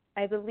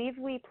 I believe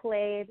we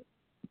played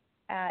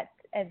at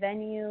a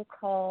venue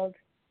called,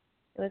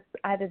 it was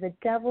either the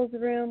Devil's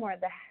Room or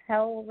the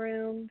Hell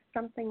Room,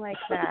 something like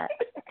that.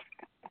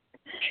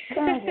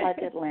 Sounds like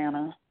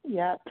Atlanta.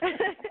 Yep.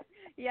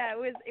 Yeah, it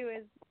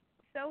was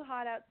so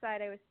hot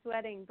outside I was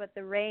sweating, but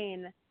the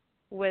rain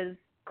was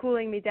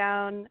cooling me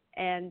down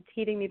and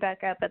heating me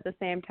back up at the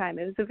same time.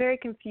 It was a very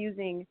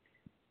confusing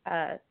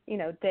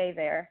day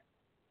there.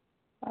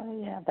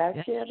 Oh yeah, that's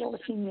it. A little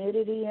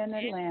humidity in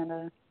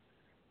Atlanta.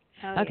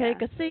 Oh, okay, yeah.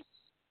 because see,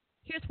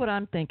 here's what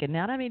I'm thinking.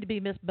 Now, I don't mean to be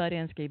Miss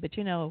Budinsky, but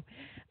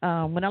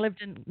when I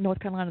lived in North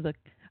Carolina,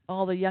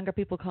 all the younger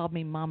people called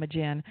me Mama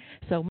Jen.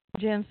 So Mama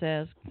Jen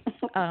says,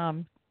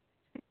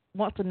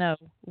 wants to know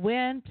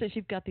when, since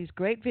you've got these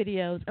great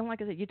videos, and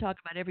like I said, you talk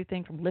about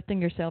everything from lifting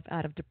yourself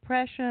out of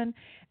depression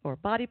or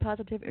body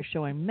positive or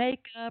showing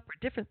makeup or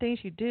different things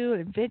you do,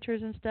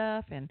 adventures and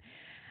stuff. And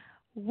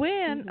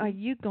when are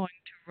you going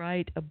to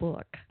write a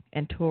book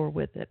and tour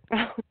with it?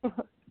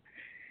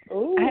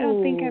 Ooh. I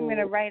don't think I'm going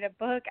to write a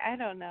book. I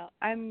don't know.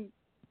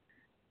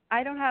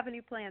 I don't have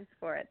any plans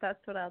for it. That's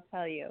what I'll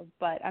tell you.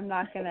 But I'm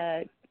not going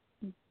to,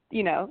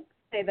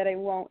 say that I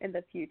won't in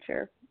the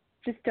future.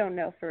 Just don't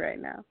know for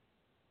right now.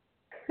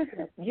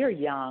 You're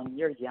young.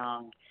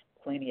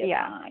 Plenty of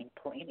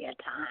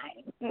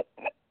time.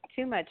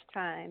 Too much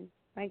time.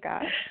 My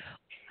gosh.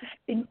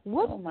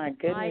 Oh, my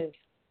goodness.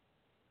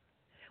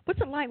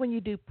 What's it like when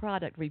you do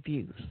product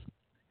reviews?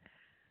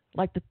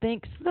 Like the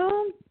Thinks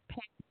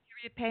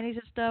period panties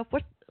and stuff?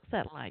 What's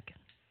that like?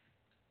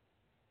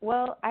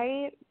 Well,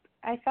 I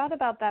thought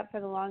about that for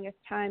the longest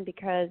time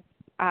because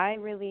I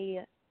really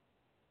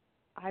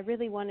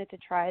wanted to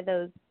try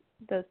those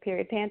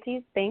period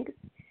panties, Thinks,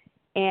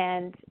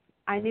 and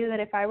I knew that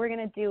if I were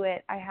going to do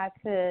it, I had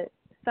to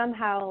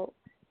somehow,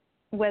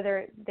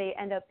 whether they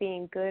end up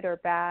being good or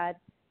bad,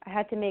 I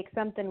had to make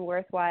something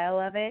worthwhile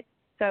of it.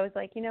 So I was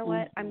like, you know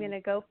what, I'm going to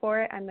go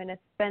for it. I'm going to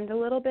spend a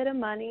little bit of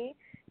money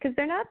because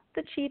they're not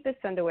the cheapest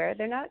underwear.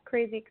 They're not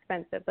crazy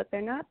expensive, but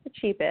they're not the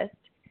cheapest.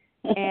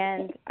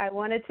 And I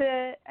wanted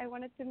to,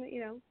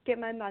 get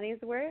my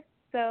money's worth.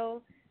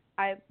 So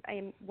I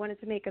wanted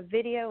to make a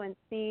video and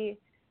see,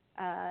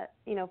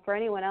 for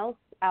anyone else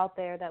out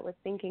there that was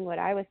thinking what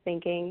I was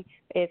thinking,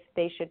 if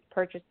they should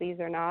purchase these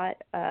or not,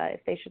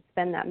 if they should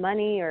spend that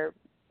money or,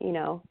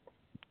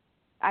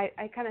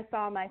 I kind of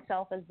saw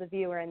myself as the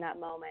viewer in that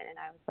moment, and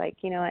I was like,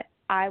 you know what,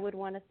 I would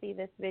want to see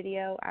this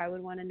video. I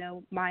would want to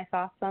know my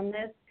thoughts on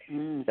this,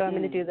 so I'm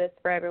going to do this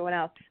for everyone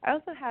else. I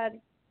also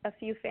had a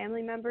few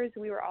family members.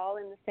 We were all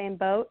in the same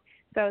boat,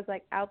 so I was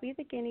like, I'll be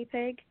the guinea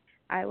pig.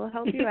 I will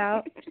help you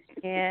out,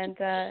 and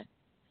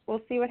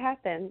we'll see what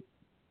happens.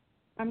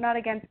 I'm not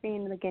against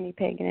being the guinea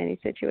pig in any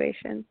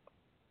situation.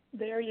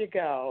 There you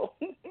go.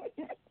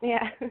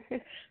 Yeah.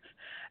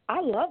 I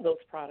love those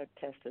product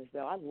testers,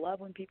 though. I love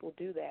when people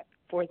do that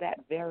for that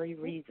very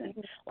reason.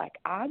 Like,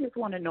 I just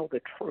want to know the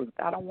truth.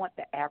 I don't want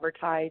the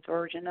advertised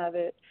version of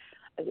it.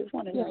 I just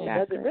want to know,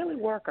 does it really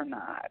work or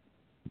not?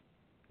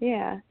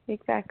 Yeah,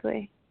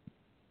 exactly.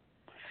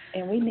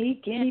 And we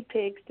need guinea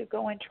pigs to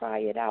go and try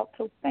it out.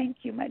 So thank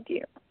you, my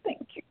dear.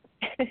 Thank you.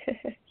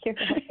 You're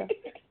welcome.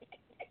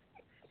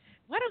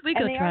 Why don't we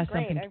go try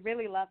something? And they are great. I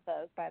really love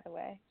those, by the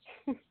way.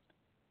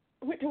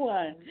 Which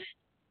one?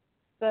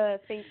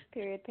 The Think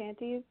period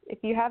panties.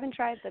 If you haven't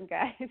tried them,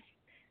 guys,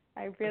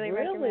 I really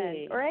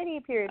recommend. Or any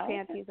period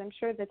panties. I'm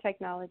sure the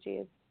technology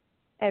is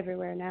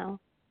everywhere now.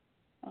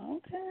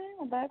 Okay,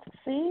 well,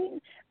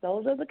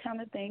 those are the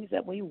kind of things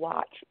that we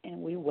watch and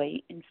we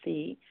wait and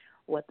see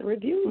what the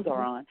reviews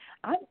are on.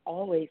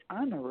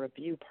 I'm a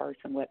review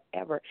person,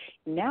 whatever.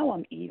 Now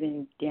I'm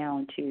even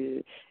down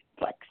to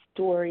like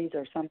stories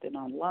or something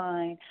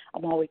online.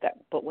 I'm always that,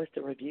 but what's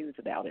the reviews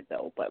about it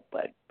though? But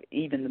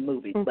even the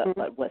movies,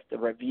 but what's the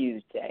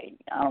reviews say?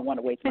 I don't want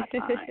to waste my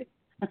time.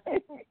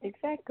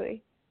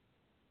 Exactly.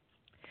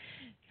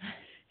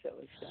 So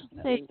it's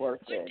definitely worth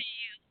it.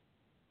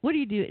 What do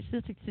you do?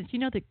 Since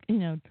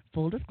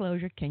full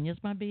disclosure, Kenya's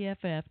my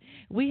BFF.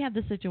 We have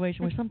the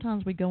situation where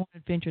sometimes we go on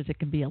adventures. It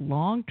can be a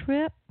long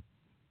trip,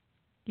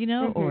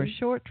 or a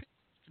short trip,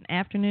 an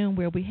afternoon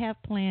where we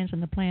have plans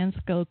and the plans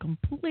go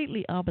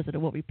completely opposite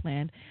of what we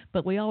planned,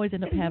 but we always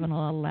end up having a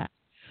lot of laughs.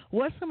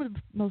 What's some of the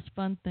most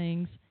fun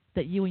things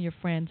that you and your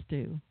friends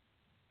do?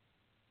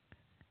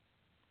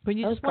 when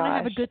you Oh just want to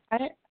have a gosh. good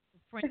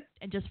friend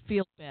and just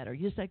feel better.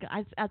 You just like,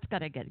 I just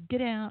gotta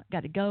get out,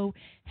 gotta go,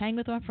 hang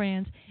with my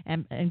friends,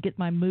 and get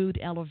my mood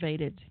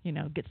elevated.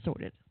 Get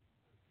sorted.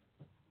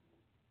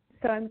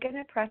 So I'm going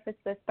to preface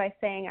this by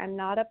saying I'm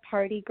not a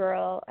party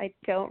girl. I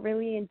don't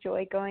really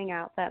enjoy going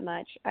out that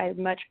much. I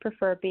much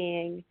prefer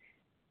being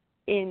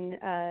in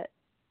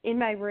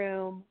my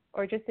room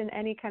or just in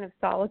any kind of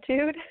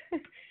solitude.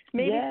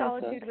 Maybe Yes,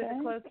 solitude with okay.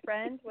 a close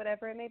friend,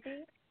 whatever it may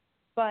be.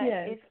 But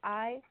Yes. if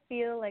I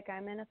feel like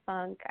I'm in a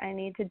funk, I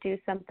need to do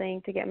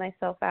something to get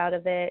myself out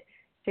of it,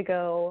 to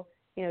go,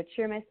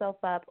 cheer myself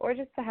up, or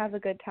just to have a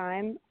good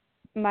time.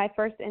 My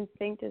first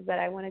instinct is that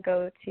I want to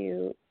go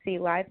to see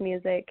live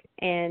music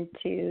and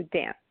to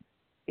dance,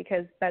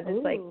 because that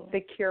is like Ooh. the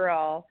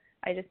cure-all.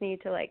 I just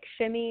need to like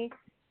shimmy,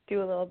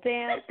 do a little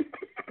dance,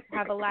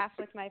 have a laugh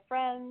with my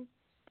friends,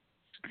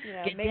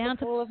 Get make down a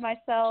fool of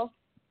myself,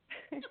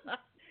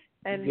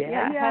 and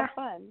have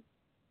fun.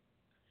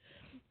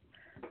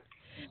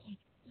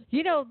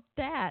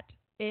 That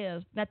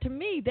is, now to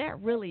me, that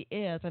really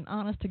is an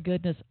honest to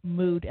goodness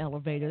mood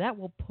elevator. That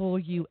will pull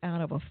you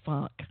out of a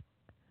funk.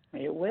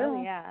 It will.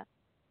 Oh, yeah.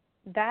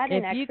 That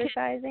If and you can,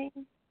 exercising,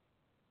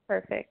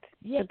 perfect.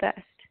 yeah. The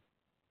best.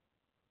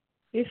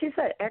 Did she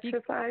say If you,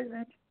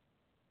 exercising?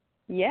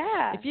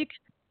 Yeah. if you can,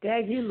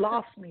 Dad, you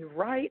lost me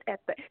right at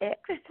the X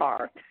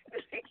part.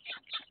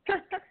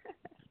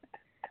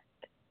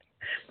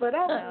 But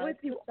I was with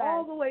you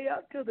all the way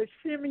up to the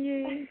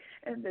shimmying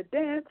and the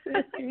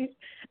dancing.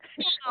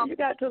 You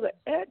got to the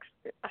X.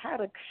 I had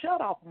a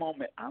shut-off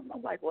moment. I'm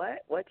like,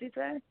 what? What'd you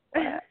say?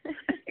 What?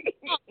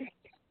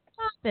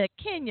 Stop it,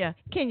 Kenya.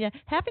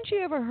 Haven't you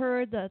ever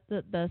heard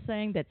the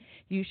saying that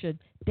you should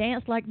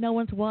dance like no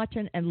one's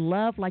watching and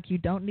love like you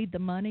don't need the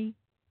money?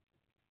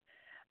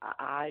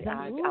 I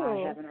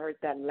haven't heard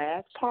that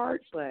last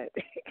part, but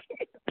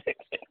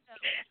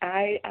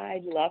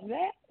I love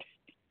that.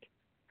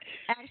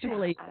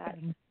 Actually,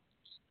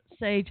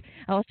 Sage,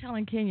 I was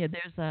telling Kenya,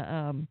 there's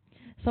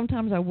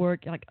sometimes I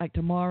work like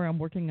tomorrow. I'm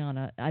working on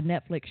a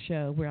Netflix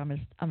show where I'm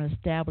an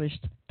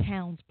established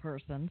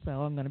townsperson, so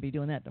I'm going to be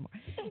doing that tomorrow,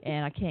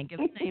 and I can't give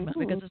the name of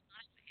it because it's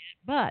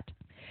not.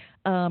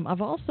 But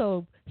I've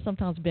also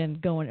sometimes been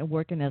going and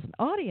working as an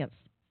audience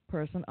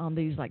person on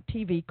these like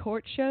TV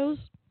court shows.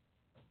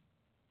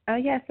 Oh,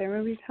 yes, I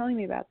remember you telling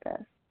me about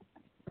this.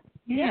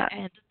 Yeah,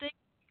 and the thing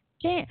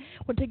can't.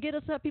 Well, to get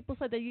us up, people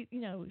say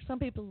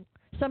that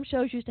some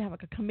shows used to have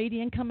like a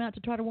comedian come out to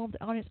try to warm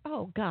the audience.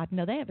 Oh God,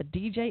 no, they have a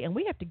DJ, and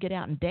we have to get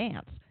out and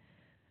dance.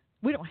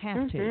 We don't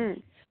have to.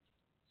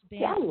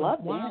 Yeah, I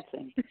love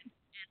dancing.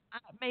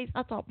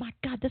 I thought, my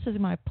God, this is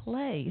my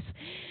place,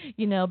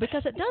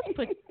 because it does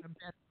put you in a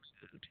better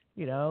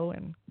mood,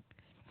 and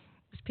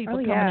there's people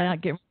coming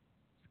out getting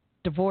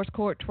divorce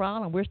court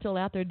trial, and we're still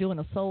out there doing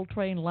a Soul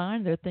Train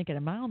line. They're thinking,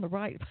 am I in the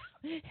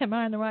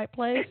right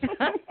place?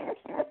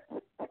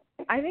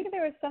 I think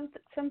there was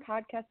some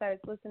podcast I was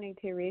listening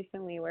to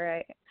recently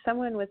where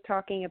someone was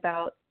talking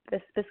about the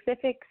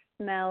specific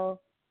smell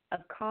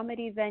of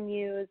comedy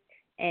venues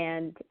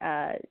and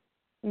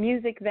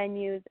music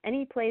venues,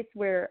 any place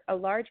where a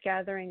large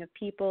gathering of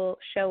people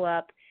show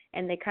up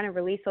and they kind of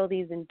release all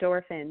these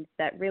endorphins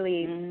that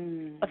really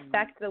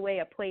affect the way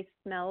a place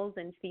smells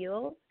and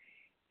feels.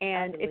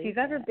 And if you've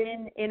ever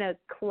been in a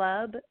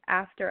club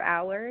after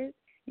hours,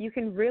 you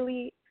can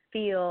really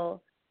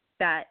feel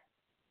that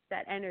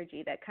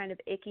energy, that kind of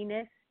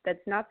ickiness that's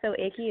not so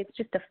icky. It's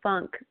just a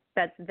funk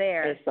that's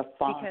there. It's a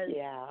funk, because,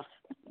 yeah.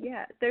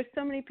 Yeah, there's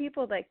so many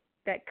people that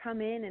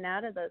come in and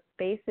out of those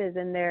spaces,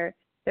 and they're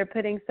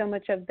putting so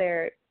much of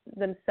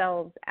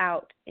themselves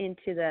out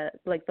into the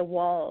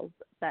walls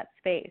of that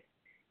space.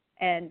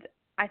 And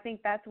I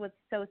think that's what's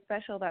so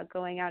special about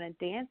going out and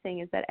dancing,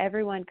 is that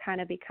everyone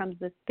kind of becomes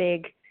this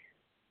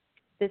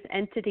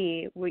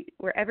entity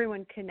where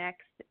everyone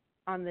connects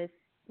on this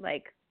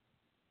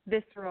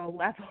visceral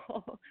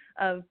level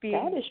of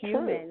being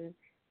human. True.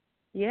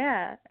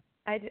 Yeah,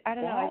 I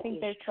don't know. I think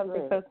there's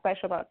something so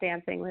special about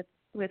dancing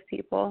with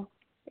people.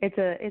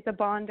 It's a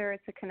bonder.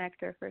 It's a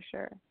connector for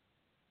sure.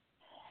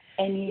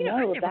 And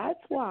that's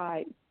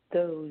why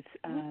those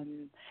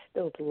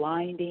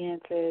line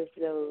dances,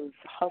 those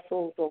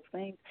hustles, those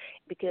things,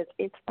 because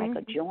it's like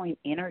a joint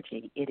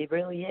energy. It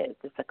really is.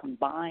 It's a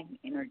combined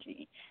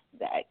energy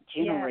that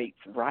generates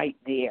right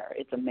there.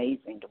 It's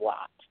amazing to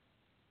watch.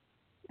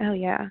 Oh,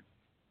 yeah.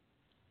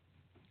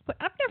 But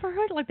I've never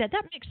heard it like that.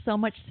 That makes so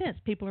much sense.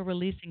 People are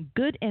releasing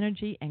good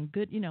energy and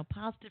good,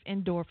 positive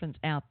endorphins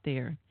out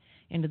there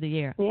into the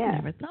air. Yeah. I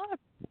never thought of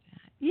that.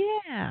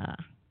 Yeah.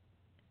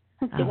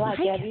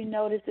 Have you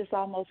noticed it's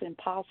almost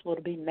impossible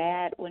to be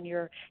mad when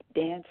you're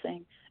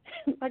dancing?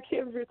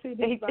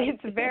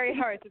 It's very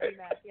hard to be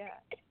mad, yeah.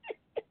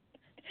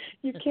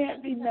 You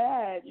can't be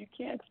mad. You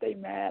can't stay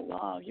mad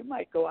long. You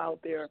might go out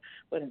there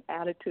with an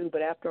attitude,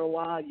 but after a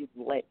while you've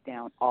let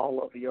down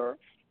all of your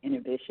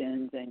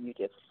inhibitions and you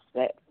just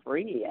set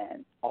free,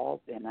 and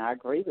I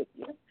agree with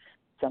you.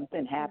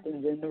 Something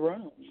happens in the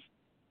room.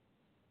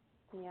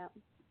 Yeah.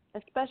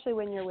 Especially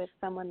when you're with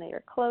someone that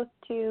you're close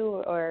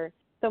to, or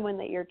someone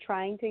that you're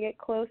trying to get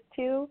close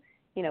to,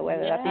 you know,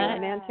 whether that be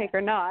romantic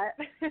or not.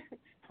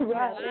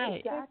 Right.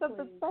 Exactly. There's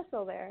something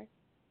special there.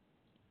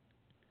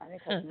 I mean,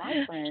 because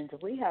my friends,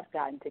 we have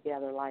gotten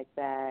together like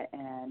that,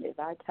 and if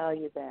I tell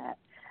you that,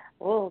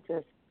 we'll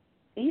just,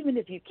 even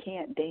if you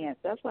can't dance,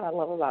 that's what I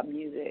love about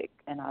music,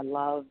 and I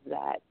love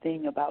that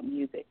thing about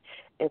music.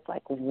 It's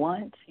like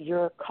once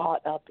you're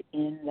caught up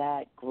in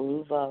that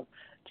groove of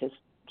just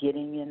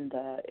getting in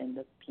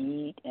the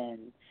beat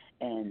and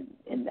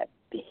in that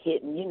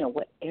hit, and you know,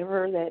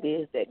 whatever that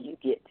is that you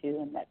get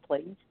to in that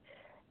place,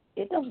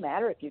 it don't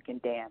matter if you can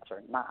dance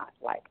or not.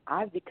 Like,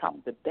 I've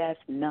become the best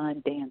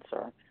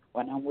non-dancer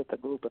when I'm with a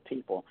group of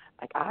people.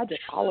 Like, I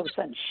just all of a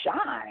sudden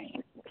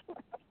shine.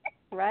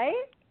 Right?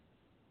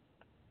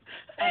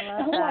 I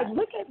love I'm that. like,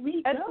 look at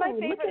me go. That's my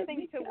favorite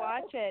thing to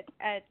watch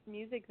at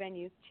music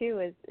venues,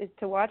 too, is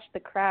to watch the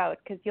crowd,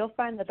 because you'll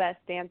find the best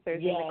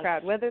dancers in the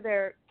crowd. Whether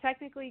they're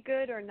technically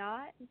good or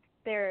not,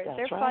 they're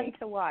fun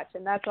to watch,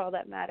 and that's all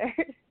that matters.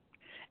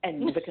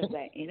 And because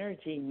that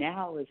energy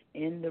now is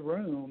in the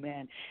room,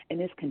 and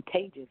it's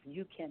contagious.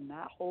 You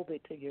cannot hold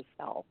it to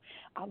yourself.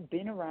 I've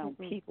been around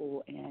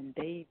people, and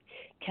they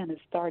kind of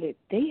started,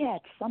 they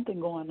had something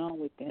going on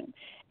with them,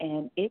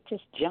 and it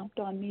just jumped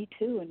on me,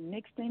 too. And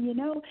next thing you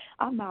know,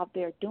 I'm out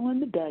there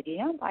doing the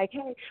Dougie. I'm like,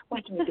 hey,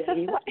 watch me,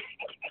 Dougie.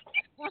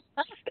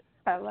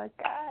 Oh, my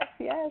gosh,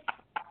 yes.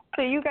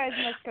 So you guys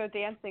must go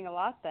dancing a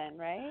lot then,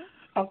 right?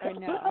 Okay,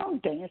 no? I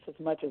don't dance as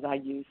much as I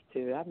used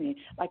to. I mean,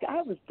 like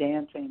I was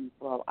dancing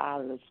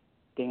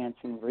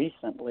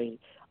recently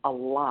a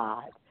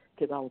lot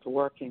because I was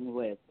working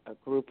with a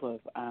group of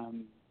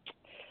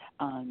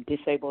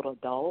disabled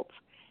adults,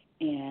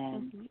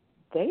 and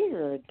they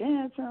are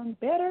dancing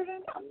better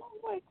than, I'm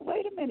like,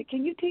 wait a minute,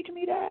 can you teach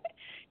me that?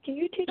 Can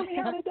you teach me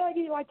how to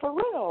Dougie, like for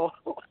real?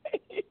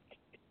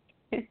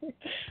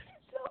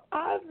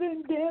 I've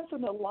been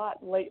dancing a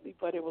lot lately,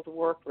 but it was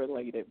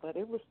work-related. But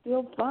it was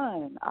still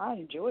fun. I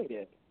enjoyed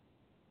it.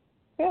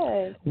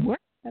 Good. Work.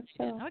 That's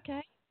cool.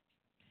 Okay.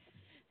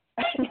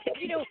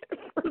 You know,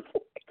 I was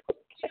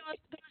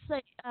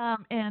going to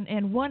say,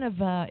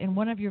 in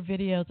one of your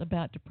videos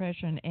about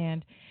depression,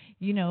 and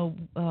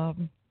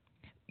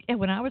and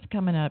when I was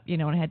coming up,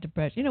 and I had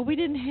depression, we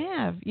didn't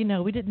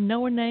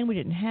know a name, we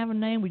didn't have a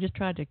name, we just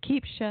tried to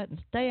keep shut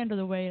and stay under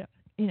the radar.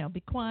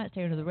 Be quiet,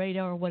 stay under the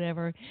radar or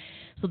whatever,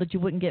 so that you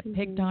wouldn't get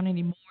picked on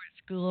anymore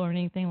at school or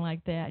anything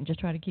like that, and just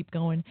try to keep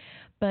going.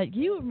 But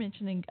you were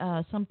mentioning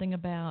something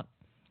about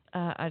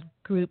a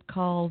group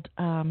called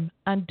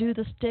Undo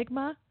the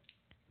Stigma.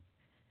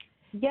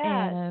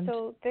 Yeah, and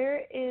so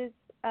there is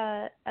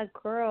a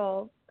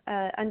girl,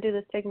 Undo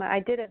the Stigma. I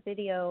did a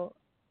video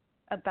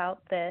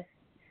about this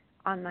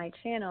on my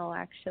channel,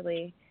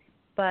 actually,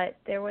 but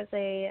there was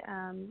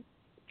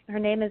her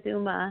name is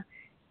Uma,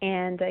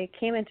 and I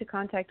came into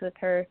contact with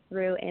her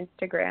through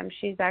Instagram.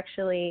 She's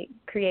actually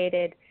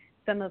created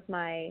some of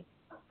my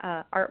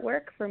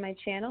artwork for my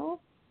channel,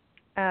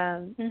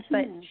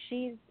 but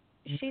she's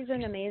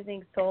an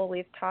amazing soul.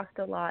 We've talked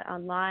a lot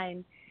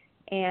online,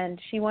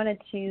 and she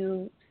wanted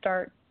to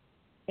start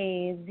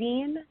a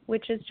zine,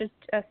 which is just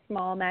a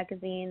small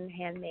magazine,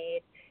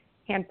 handmade,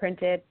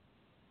 hand-printed,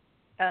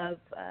 of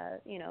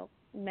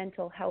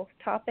mental health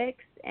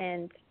topics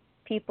and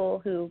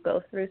people who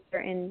go through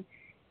certain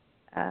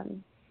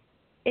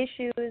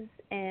issues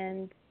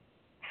and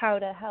how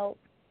to help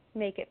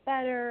make it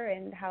better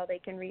and how they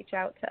can reach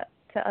out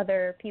to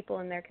other people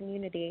in their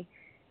community.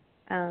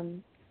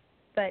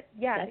 But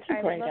yeah,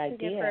 I would love to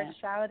give her a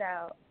shout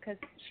out because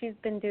she's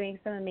been doing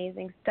some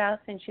amazing stuff,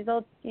 and she's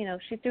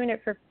doing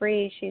it for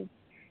free.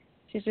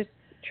 She's just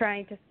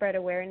trying to spread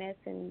awareness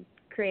and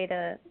create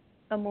a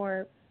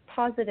more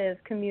positive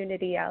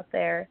community out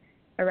there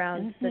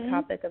around the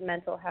topic of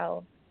mental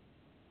health.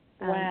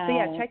 Wow. So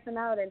yeah, check them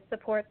out and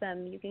support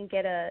them. You can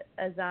get a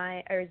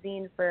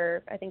zine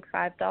for I think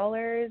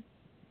 $5. It's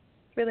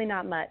really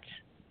not much.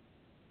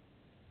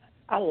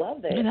 I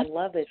love that. I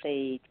love that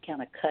they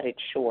kind of cut it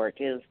short.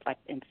 It's like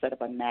instead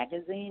of a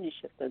magazine, it's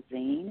just a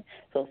zine,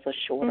 so it's a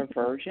shorter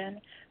version.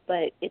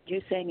 But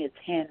you're saying it's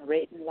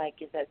handwritten. Like,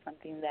 is that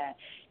something that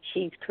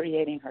she's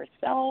creating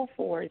herself,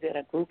 or is it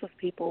a group of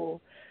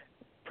people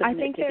putting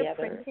it together? I think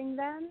they're printing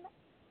them,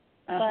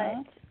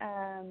 but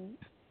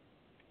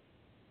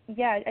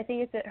yeah, I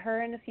think it's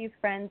her and a few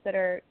friends that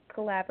are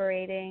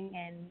collaborating,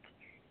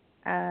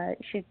 and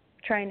she's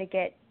trying to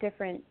get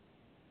different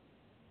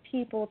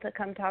people to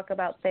come talk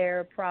about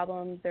their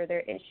problems or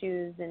their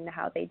issues and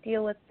how they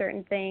deal with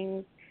certain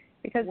things,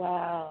 because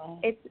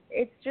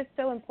it's just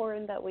so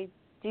important that we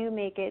do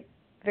make it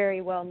very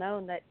well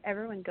known that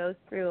everyone goes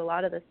through a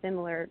lot of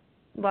similar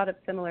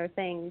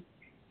things.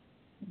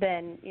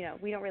 Then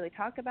we don't really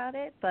talk about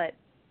it, but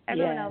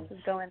everyone else is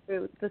going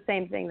through the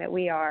same thing that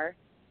we are,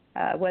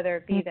 whether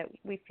it be that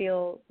we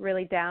feel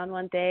really down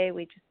one day,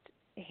 we just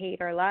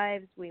hate our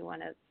lives, we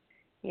want to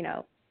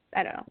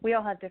I don't know. We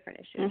all have different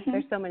issues.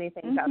 There's so many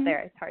things out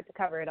there. It's hard to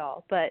cover it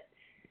all. But,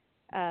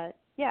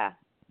 yeah,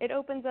 it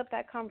opens up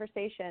that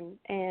conversation,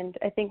 and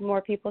I think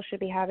more people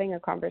should be having a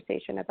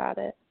conversation about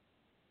it.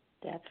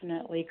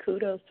 Definitely.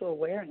 Kudos to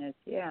awareness.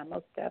 Yeah,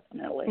 most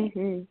definitely.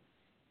 Mhm.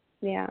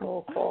 Yeah.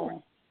 Cool,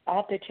 cool. I'll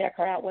have to check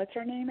her out. What's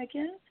her name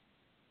again?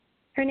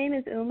 Her name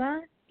is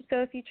Uma.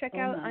 So if you check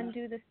out Uma.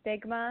 Undo the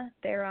Stigma,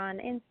 they're on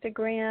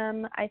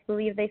Instagram. I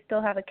believe they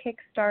still have a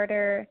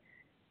Kickstarter,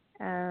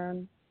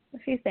 a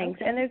few things.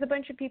 Okay. And there's a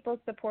bunch of people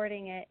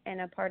supporting it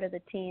and a part of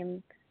the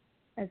team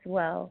as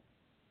well.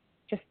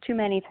 Just too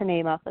many to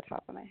name off the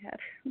top of my head.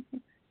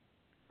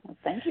 Well,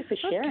 thank you for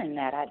sharing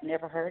that. I'd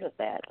never heard of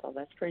that, so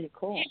that's pretty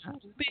cool. Yeah,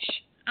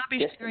 I'll be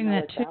Just sharing to know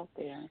that it's too. out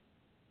there.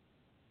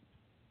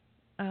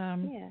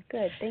 Yeah,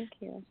 good. Thank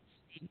you.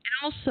 And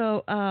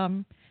also,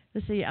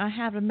 let's see, I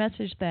have a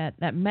message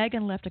that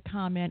Megan left a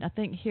comment, I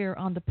think here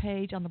on the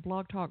page, on the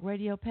Blog Talk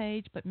Radio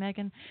page, but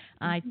Megan,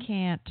 I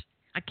can't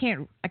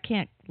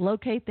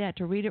locate that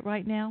to read it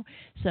right now.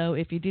 So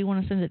if you do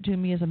want to send it to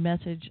me as a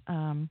message,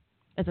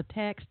 as a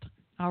text,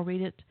 I'll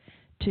read it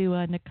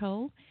to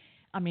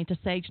to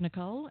Sage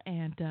Nicole,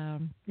 and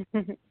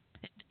thank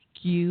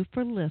you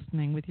for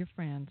listening with your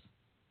friends.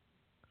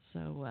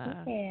 So,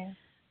 Yeah.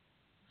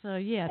 so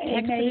yeah, Hey,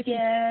 text it if you.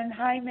 Megan.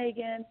 Hi,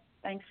 Megan.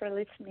 Thanks for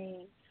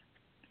listening.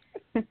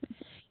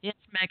 Yes,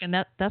 Megan.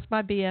 That's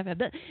my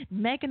BFF.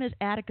 Megan is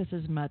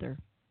Atticus's mother.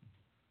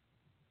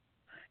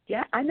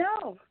 Yeah, I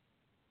know.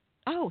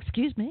 Oh,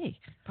 excuse me.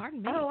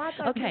 Pardon me. Oh, I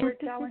thought Okay. you were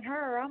telling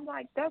her. I'm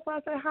like, that's why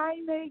I said, hi,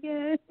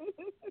 Megan.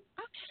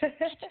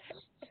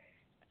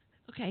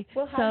 Okay.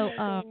 Well, So,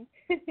 hi,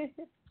 Megan.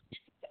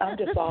 I'm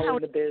this just is all how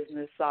in the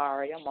business.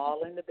 Sorry, I'm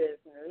all in the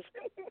business.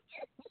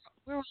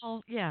 we're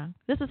all. Yeah.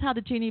 This is how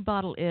the genie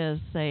bottle is,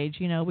 Sage.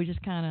 You know, we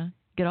just kind of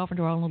get off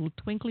into our own little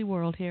twinkly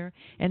world here,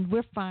 and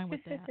we're fine with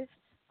that.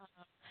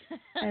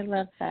 I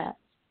love that.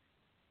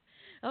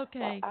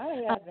 Okay. Well,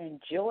 I have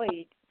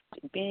enjoyed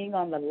being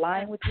on the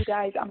line with you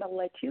guys. I'm gonna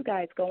let you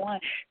guys go on.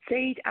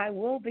 Sage, I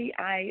will be.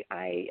 I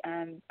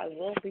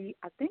will be.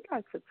 I think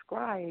I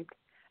subscribed.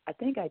 I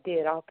think I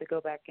did. I'll have to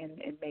go back and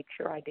make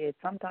sure I did.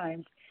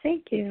 Sometimes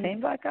Thank you. it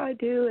seems like I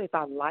do if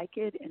I like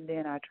it, and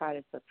then I try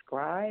to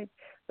subscribe.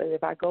 But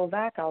if I go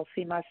back, I'll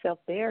see myself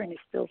there, and it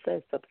still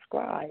says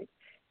subscribe.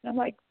 And I'm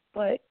like,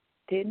 but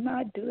didn't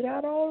I do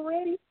that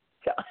already?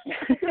 So I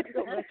have to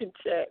go back and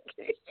check.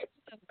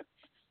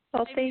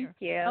 Well, thank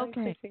you. Okay. I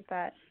appreciate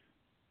that.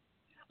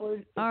 Well,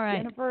 All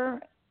right.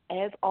 Jennifer,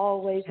 as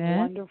always, Yeah.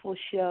 wonderful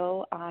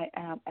show. I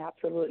am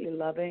absolutely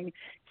loving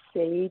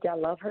Sage. I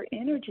love her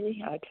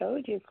energy. I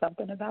told you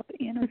something about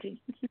the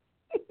energy.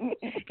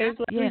 It was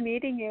lovely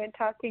meeting you and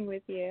talking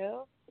with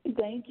you.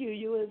 Thank you.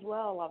 You as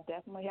well. I'll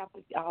definitely have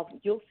to.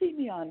 You'll see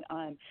me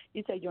on.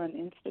 You say you're on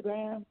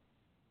Instagram.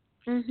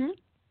 Mhm.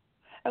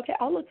 Okay,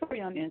 I'll look for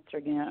you on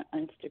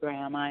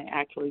Instagram. I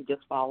actually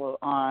just follow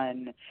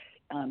on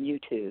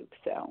YouTube,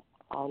 so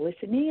I'll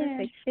listen in.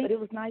 Perfect. But it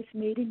was nice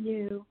meeting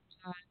you.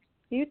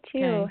 You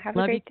too. Okay. Have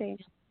Love a great you.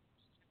 day.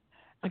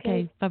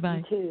 Okay. Bye-bye.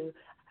 You too.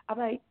 All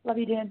right. Love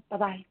you, Jen.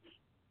 Bye-bye.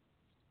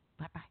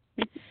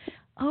 Bye-bye.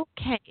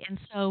 Okay, and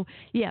so,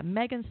 yeah,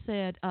 Megan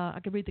said, I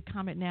can read the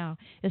comment now.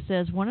 It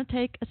says, want to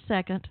take a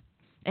second,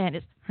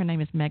 and her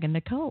name is Megan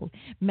Nicole.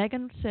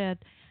 Megan said,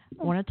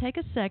 want to take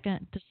a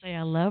second to say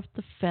I love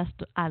the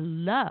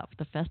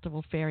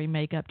Festival Fairy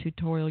makeup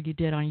tutorial you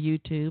did on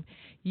YouTube.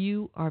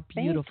 You are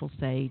beautiful,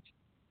 Sage.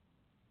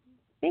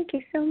 Thank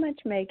you so much,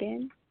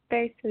 Megan.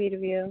 Very sweet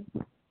of you.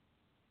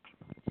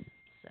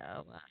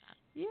 So,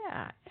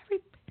 yeah,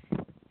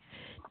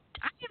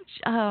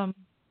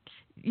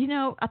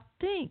 I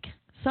think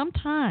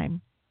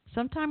sometime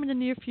in the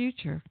near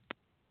future,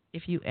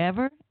 if you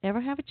ever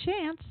have a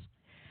chance,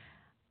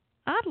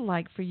 I'd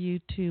like for you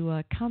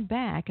to come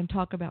back and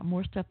talk about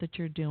more stuff that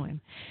you're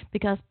doing,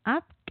 because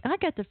I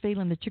get the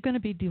feeling that you're going to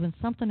be doing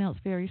something else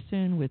very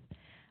soon with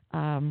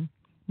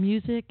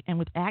music and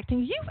with acting.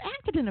 You've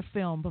acted in a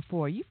film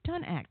before. You've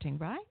done acting,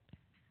 right?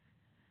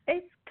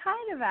 It's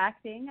kind of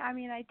acting. I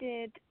mean, I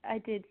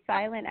did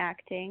silent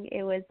acting.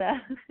 It was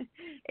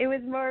it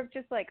was more of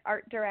just like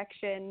art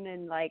direction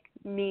and like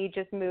me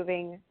just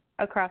moving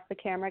across the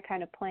camera,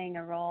 kind of playing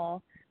a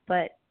role.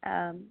 But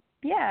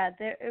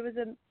it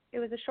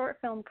was a short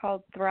film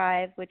called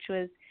Thrive, which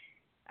was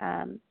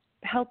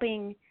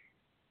helping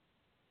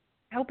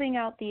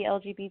out the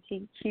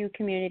LGBTQ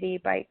community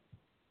by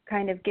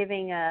kind of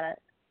giving a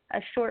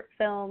short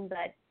film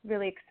that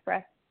really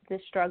expressed the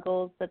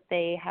struggles that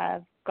they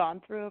have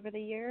gone through over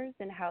the years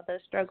and how those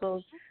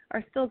struggles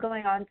are still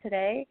going on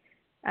today.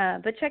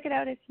 But check it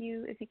out if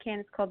you can.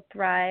 It's called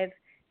Thrive,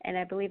 and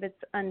I believe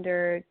it's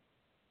under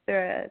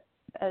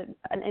an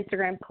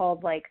Instagram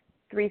called like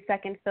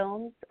 3-second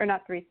films, or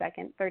not 3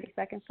 second,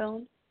 30-second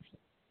films.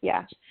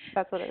 Yeah,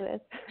 that's what it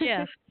is.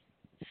 Yeah.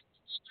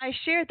 I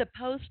shared the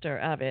poster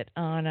of it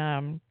on.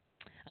 I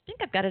think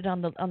I've got it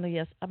on the.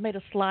 Yes, I made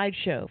a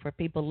slideshow for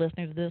people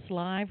listening to this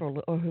live, or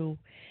who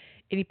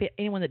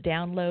anyone that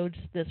downloads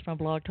this from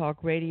Blog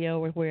Talk Radio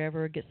or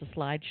wherever gets the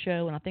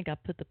slideshow, and I think I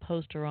put the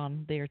poster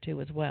on there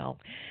too as well.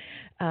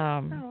 Oh,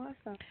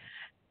 awesome.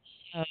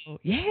 So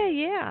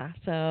yeah.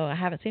 So I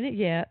haven't seen it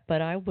yet,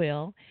 but I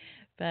will.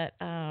 But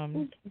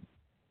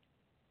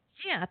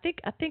yeah, I think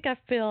I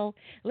feel.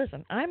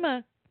 Listen, I'm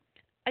a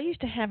I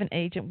used to have an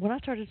agent when I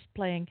started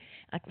playing,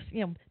 like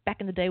back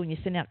in the day when you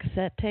send out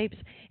cassette tapes,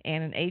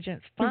 and an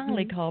agent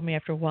finally Mhm. called me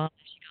after a while.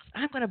 She goes,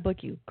 "I'm going to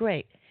book you.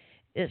 Great.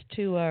 It's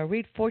to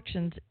read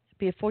fortunes,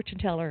 be a fortune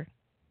teller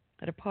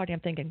at a party." I'm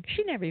thinking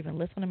she never even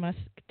listened to my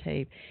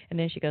tape, and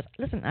then she goes,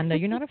 "Listen, I know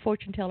you're not a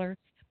fortune teller,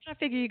 but I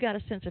figure you got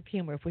a sense of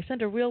humor. If we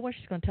send a real one,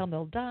 she's going to tell them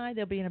they'll die.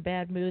 They'll be in a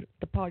bad mood.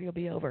 The party will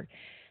be over."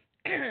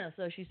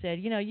 So she said,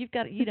 you've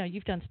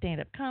done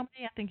stand-up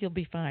comedy. I think you'll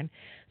be fine.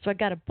 So I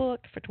got a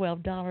book for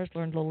 $12,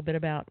 learned a little bit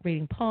about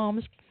reading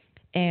palms,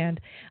 and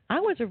I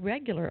was a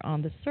regular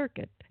on the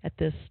circuit at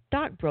this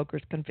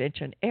stockbrokers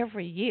convention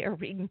every year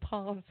reading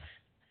palms.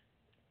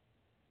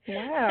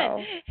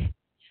 Wow.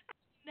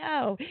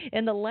 No,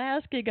 and the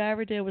last gig I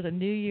ever did was a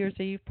New Year's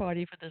Eve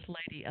party for this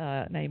lady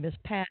named Miss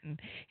Patton,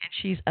 and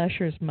she's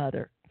Usher's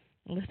mother.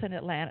 Lives in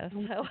Atlanta,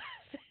 so I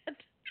said,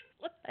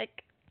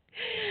 like,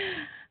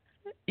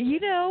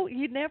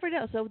 you never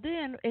know. So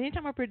then,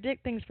 anytime I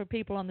predict things for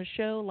people on the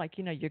show, like,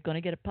 you're going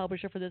to get a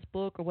publisher for this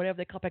book or whatever,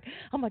 they call back,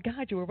 "Oh my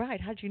God, you were right.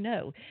 How'd you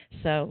know?"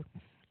 So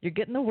you're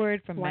getting the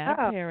word from Madam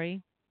Wow.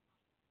 Perry.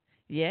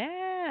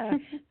 Yeah.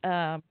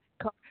 Um,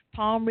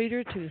 palm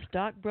reader to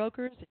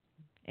stockbrokers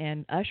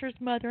and Usher's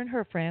mother and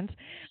her friends.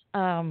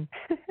 Um,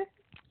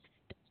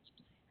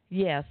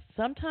 yes,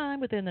 sometime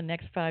within the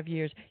next 5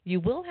 years, you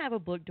will have a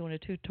book doing a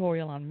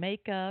tutorial on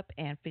makeup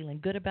and feeling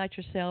good about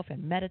yourself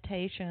and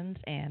meditations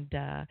and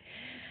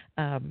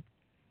um,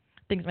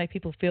 things that make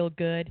people feel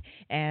good.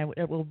 And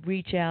it will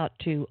reach out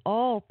to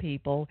all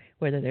people,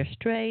 whether they're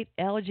straight,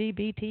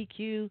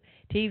 LGBTQ,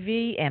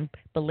 TV, and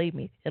believe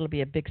me, it'll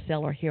be a big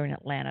seller here in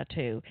Atlanta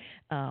too,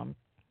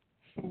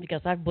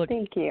 because I've booked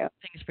Thank you.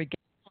 things for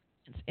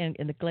in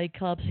the Glade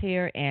clubs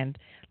here, and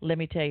let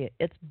me tell you,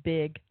 it's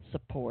big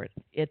support.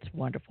 It's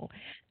wonderful.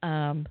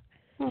 Um,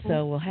 Mhm.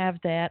 so we'll have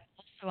that.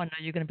 Also, I know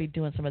you're going to be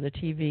doing some of the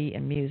TV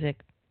and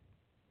music.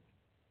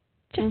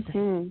 Just saying.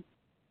 Mhm.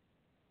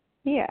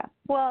 Yeah.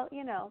 Well,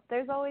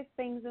 there's always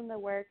things in the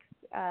works.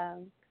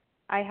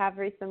 I have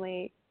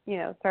recently,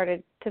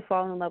 started to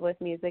fall in love with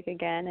music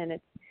again, and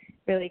it's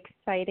really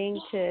exciting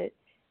to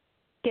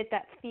get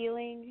that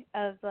feeling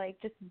of like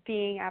just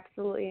being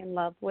absolutely in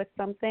love with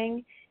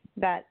something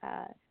that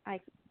I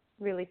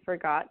really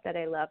forgot that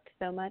I loved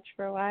so much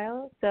for a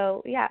while.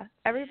 So yeah,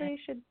 everybody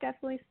should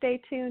definitely stay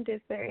tuned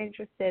if they're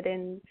interested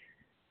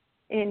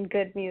in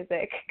good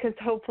music, because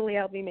hopefully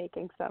I'll be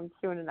making some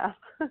soon enough.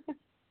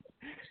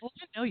 Well,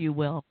 I know you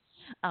will.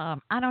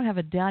 I don't have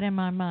a doubt in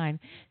my mind.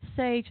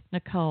 Sage,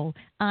 Nicole,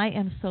 I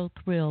am so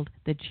thrilled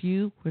that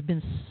you have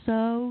been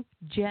so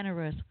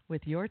generous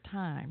with your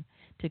time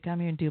to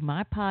come here and do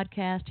my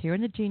podcast here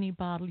in the Genie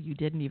Bottle. You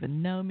didn't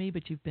even know me,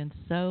 but you've been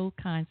so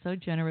kind, so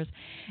generous,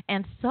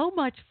 and so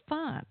much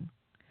fun.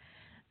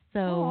 So,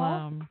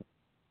 Oh,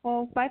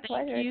 well, my thank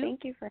pleasure. you.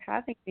 Thank you for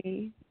having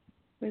me.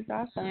 It was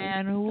awesome.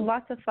 And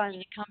Lots of will fun.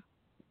 you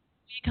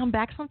come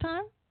back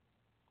sometime?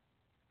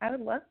 I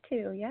would love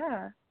to.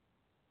 Yeah.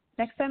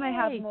 Next time I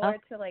have Yay. more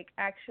to like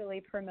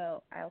actually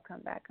promote, I'll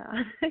come back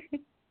on. But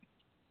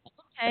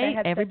I Okay. had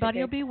such a Everybody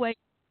will great be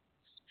waiting.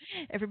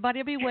 Everybody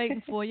will be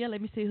waiting for you.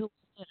 Let me see who.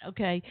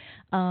 Okay.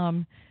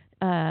 Um,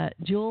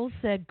 Jules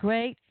said,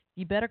 "Great.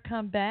 You better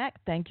come back."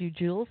 Thank you,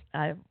 Jules.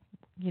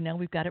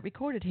 We've got it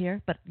recorded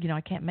here, but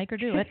I can't make her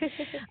do it.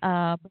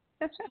 But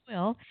she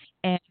will.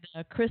 And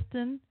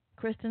Kristen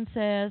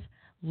says,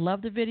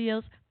 "Love the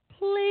videos.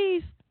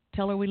 Please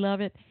tell her we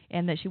love it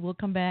and that she will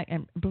come back.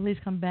 And please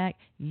come back."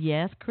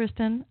 Yes,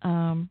 Kristen.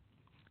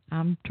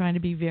 I'm trying to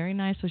be very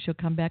nice, so she'll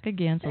come back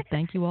again. So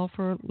thank you all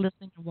for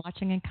listening and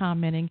watching and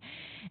commenting.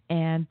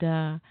 And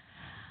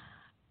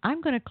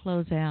I'm going to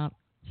close out,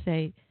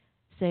 say,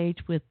 Sage,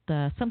 with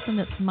something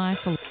that's my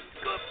philosophy.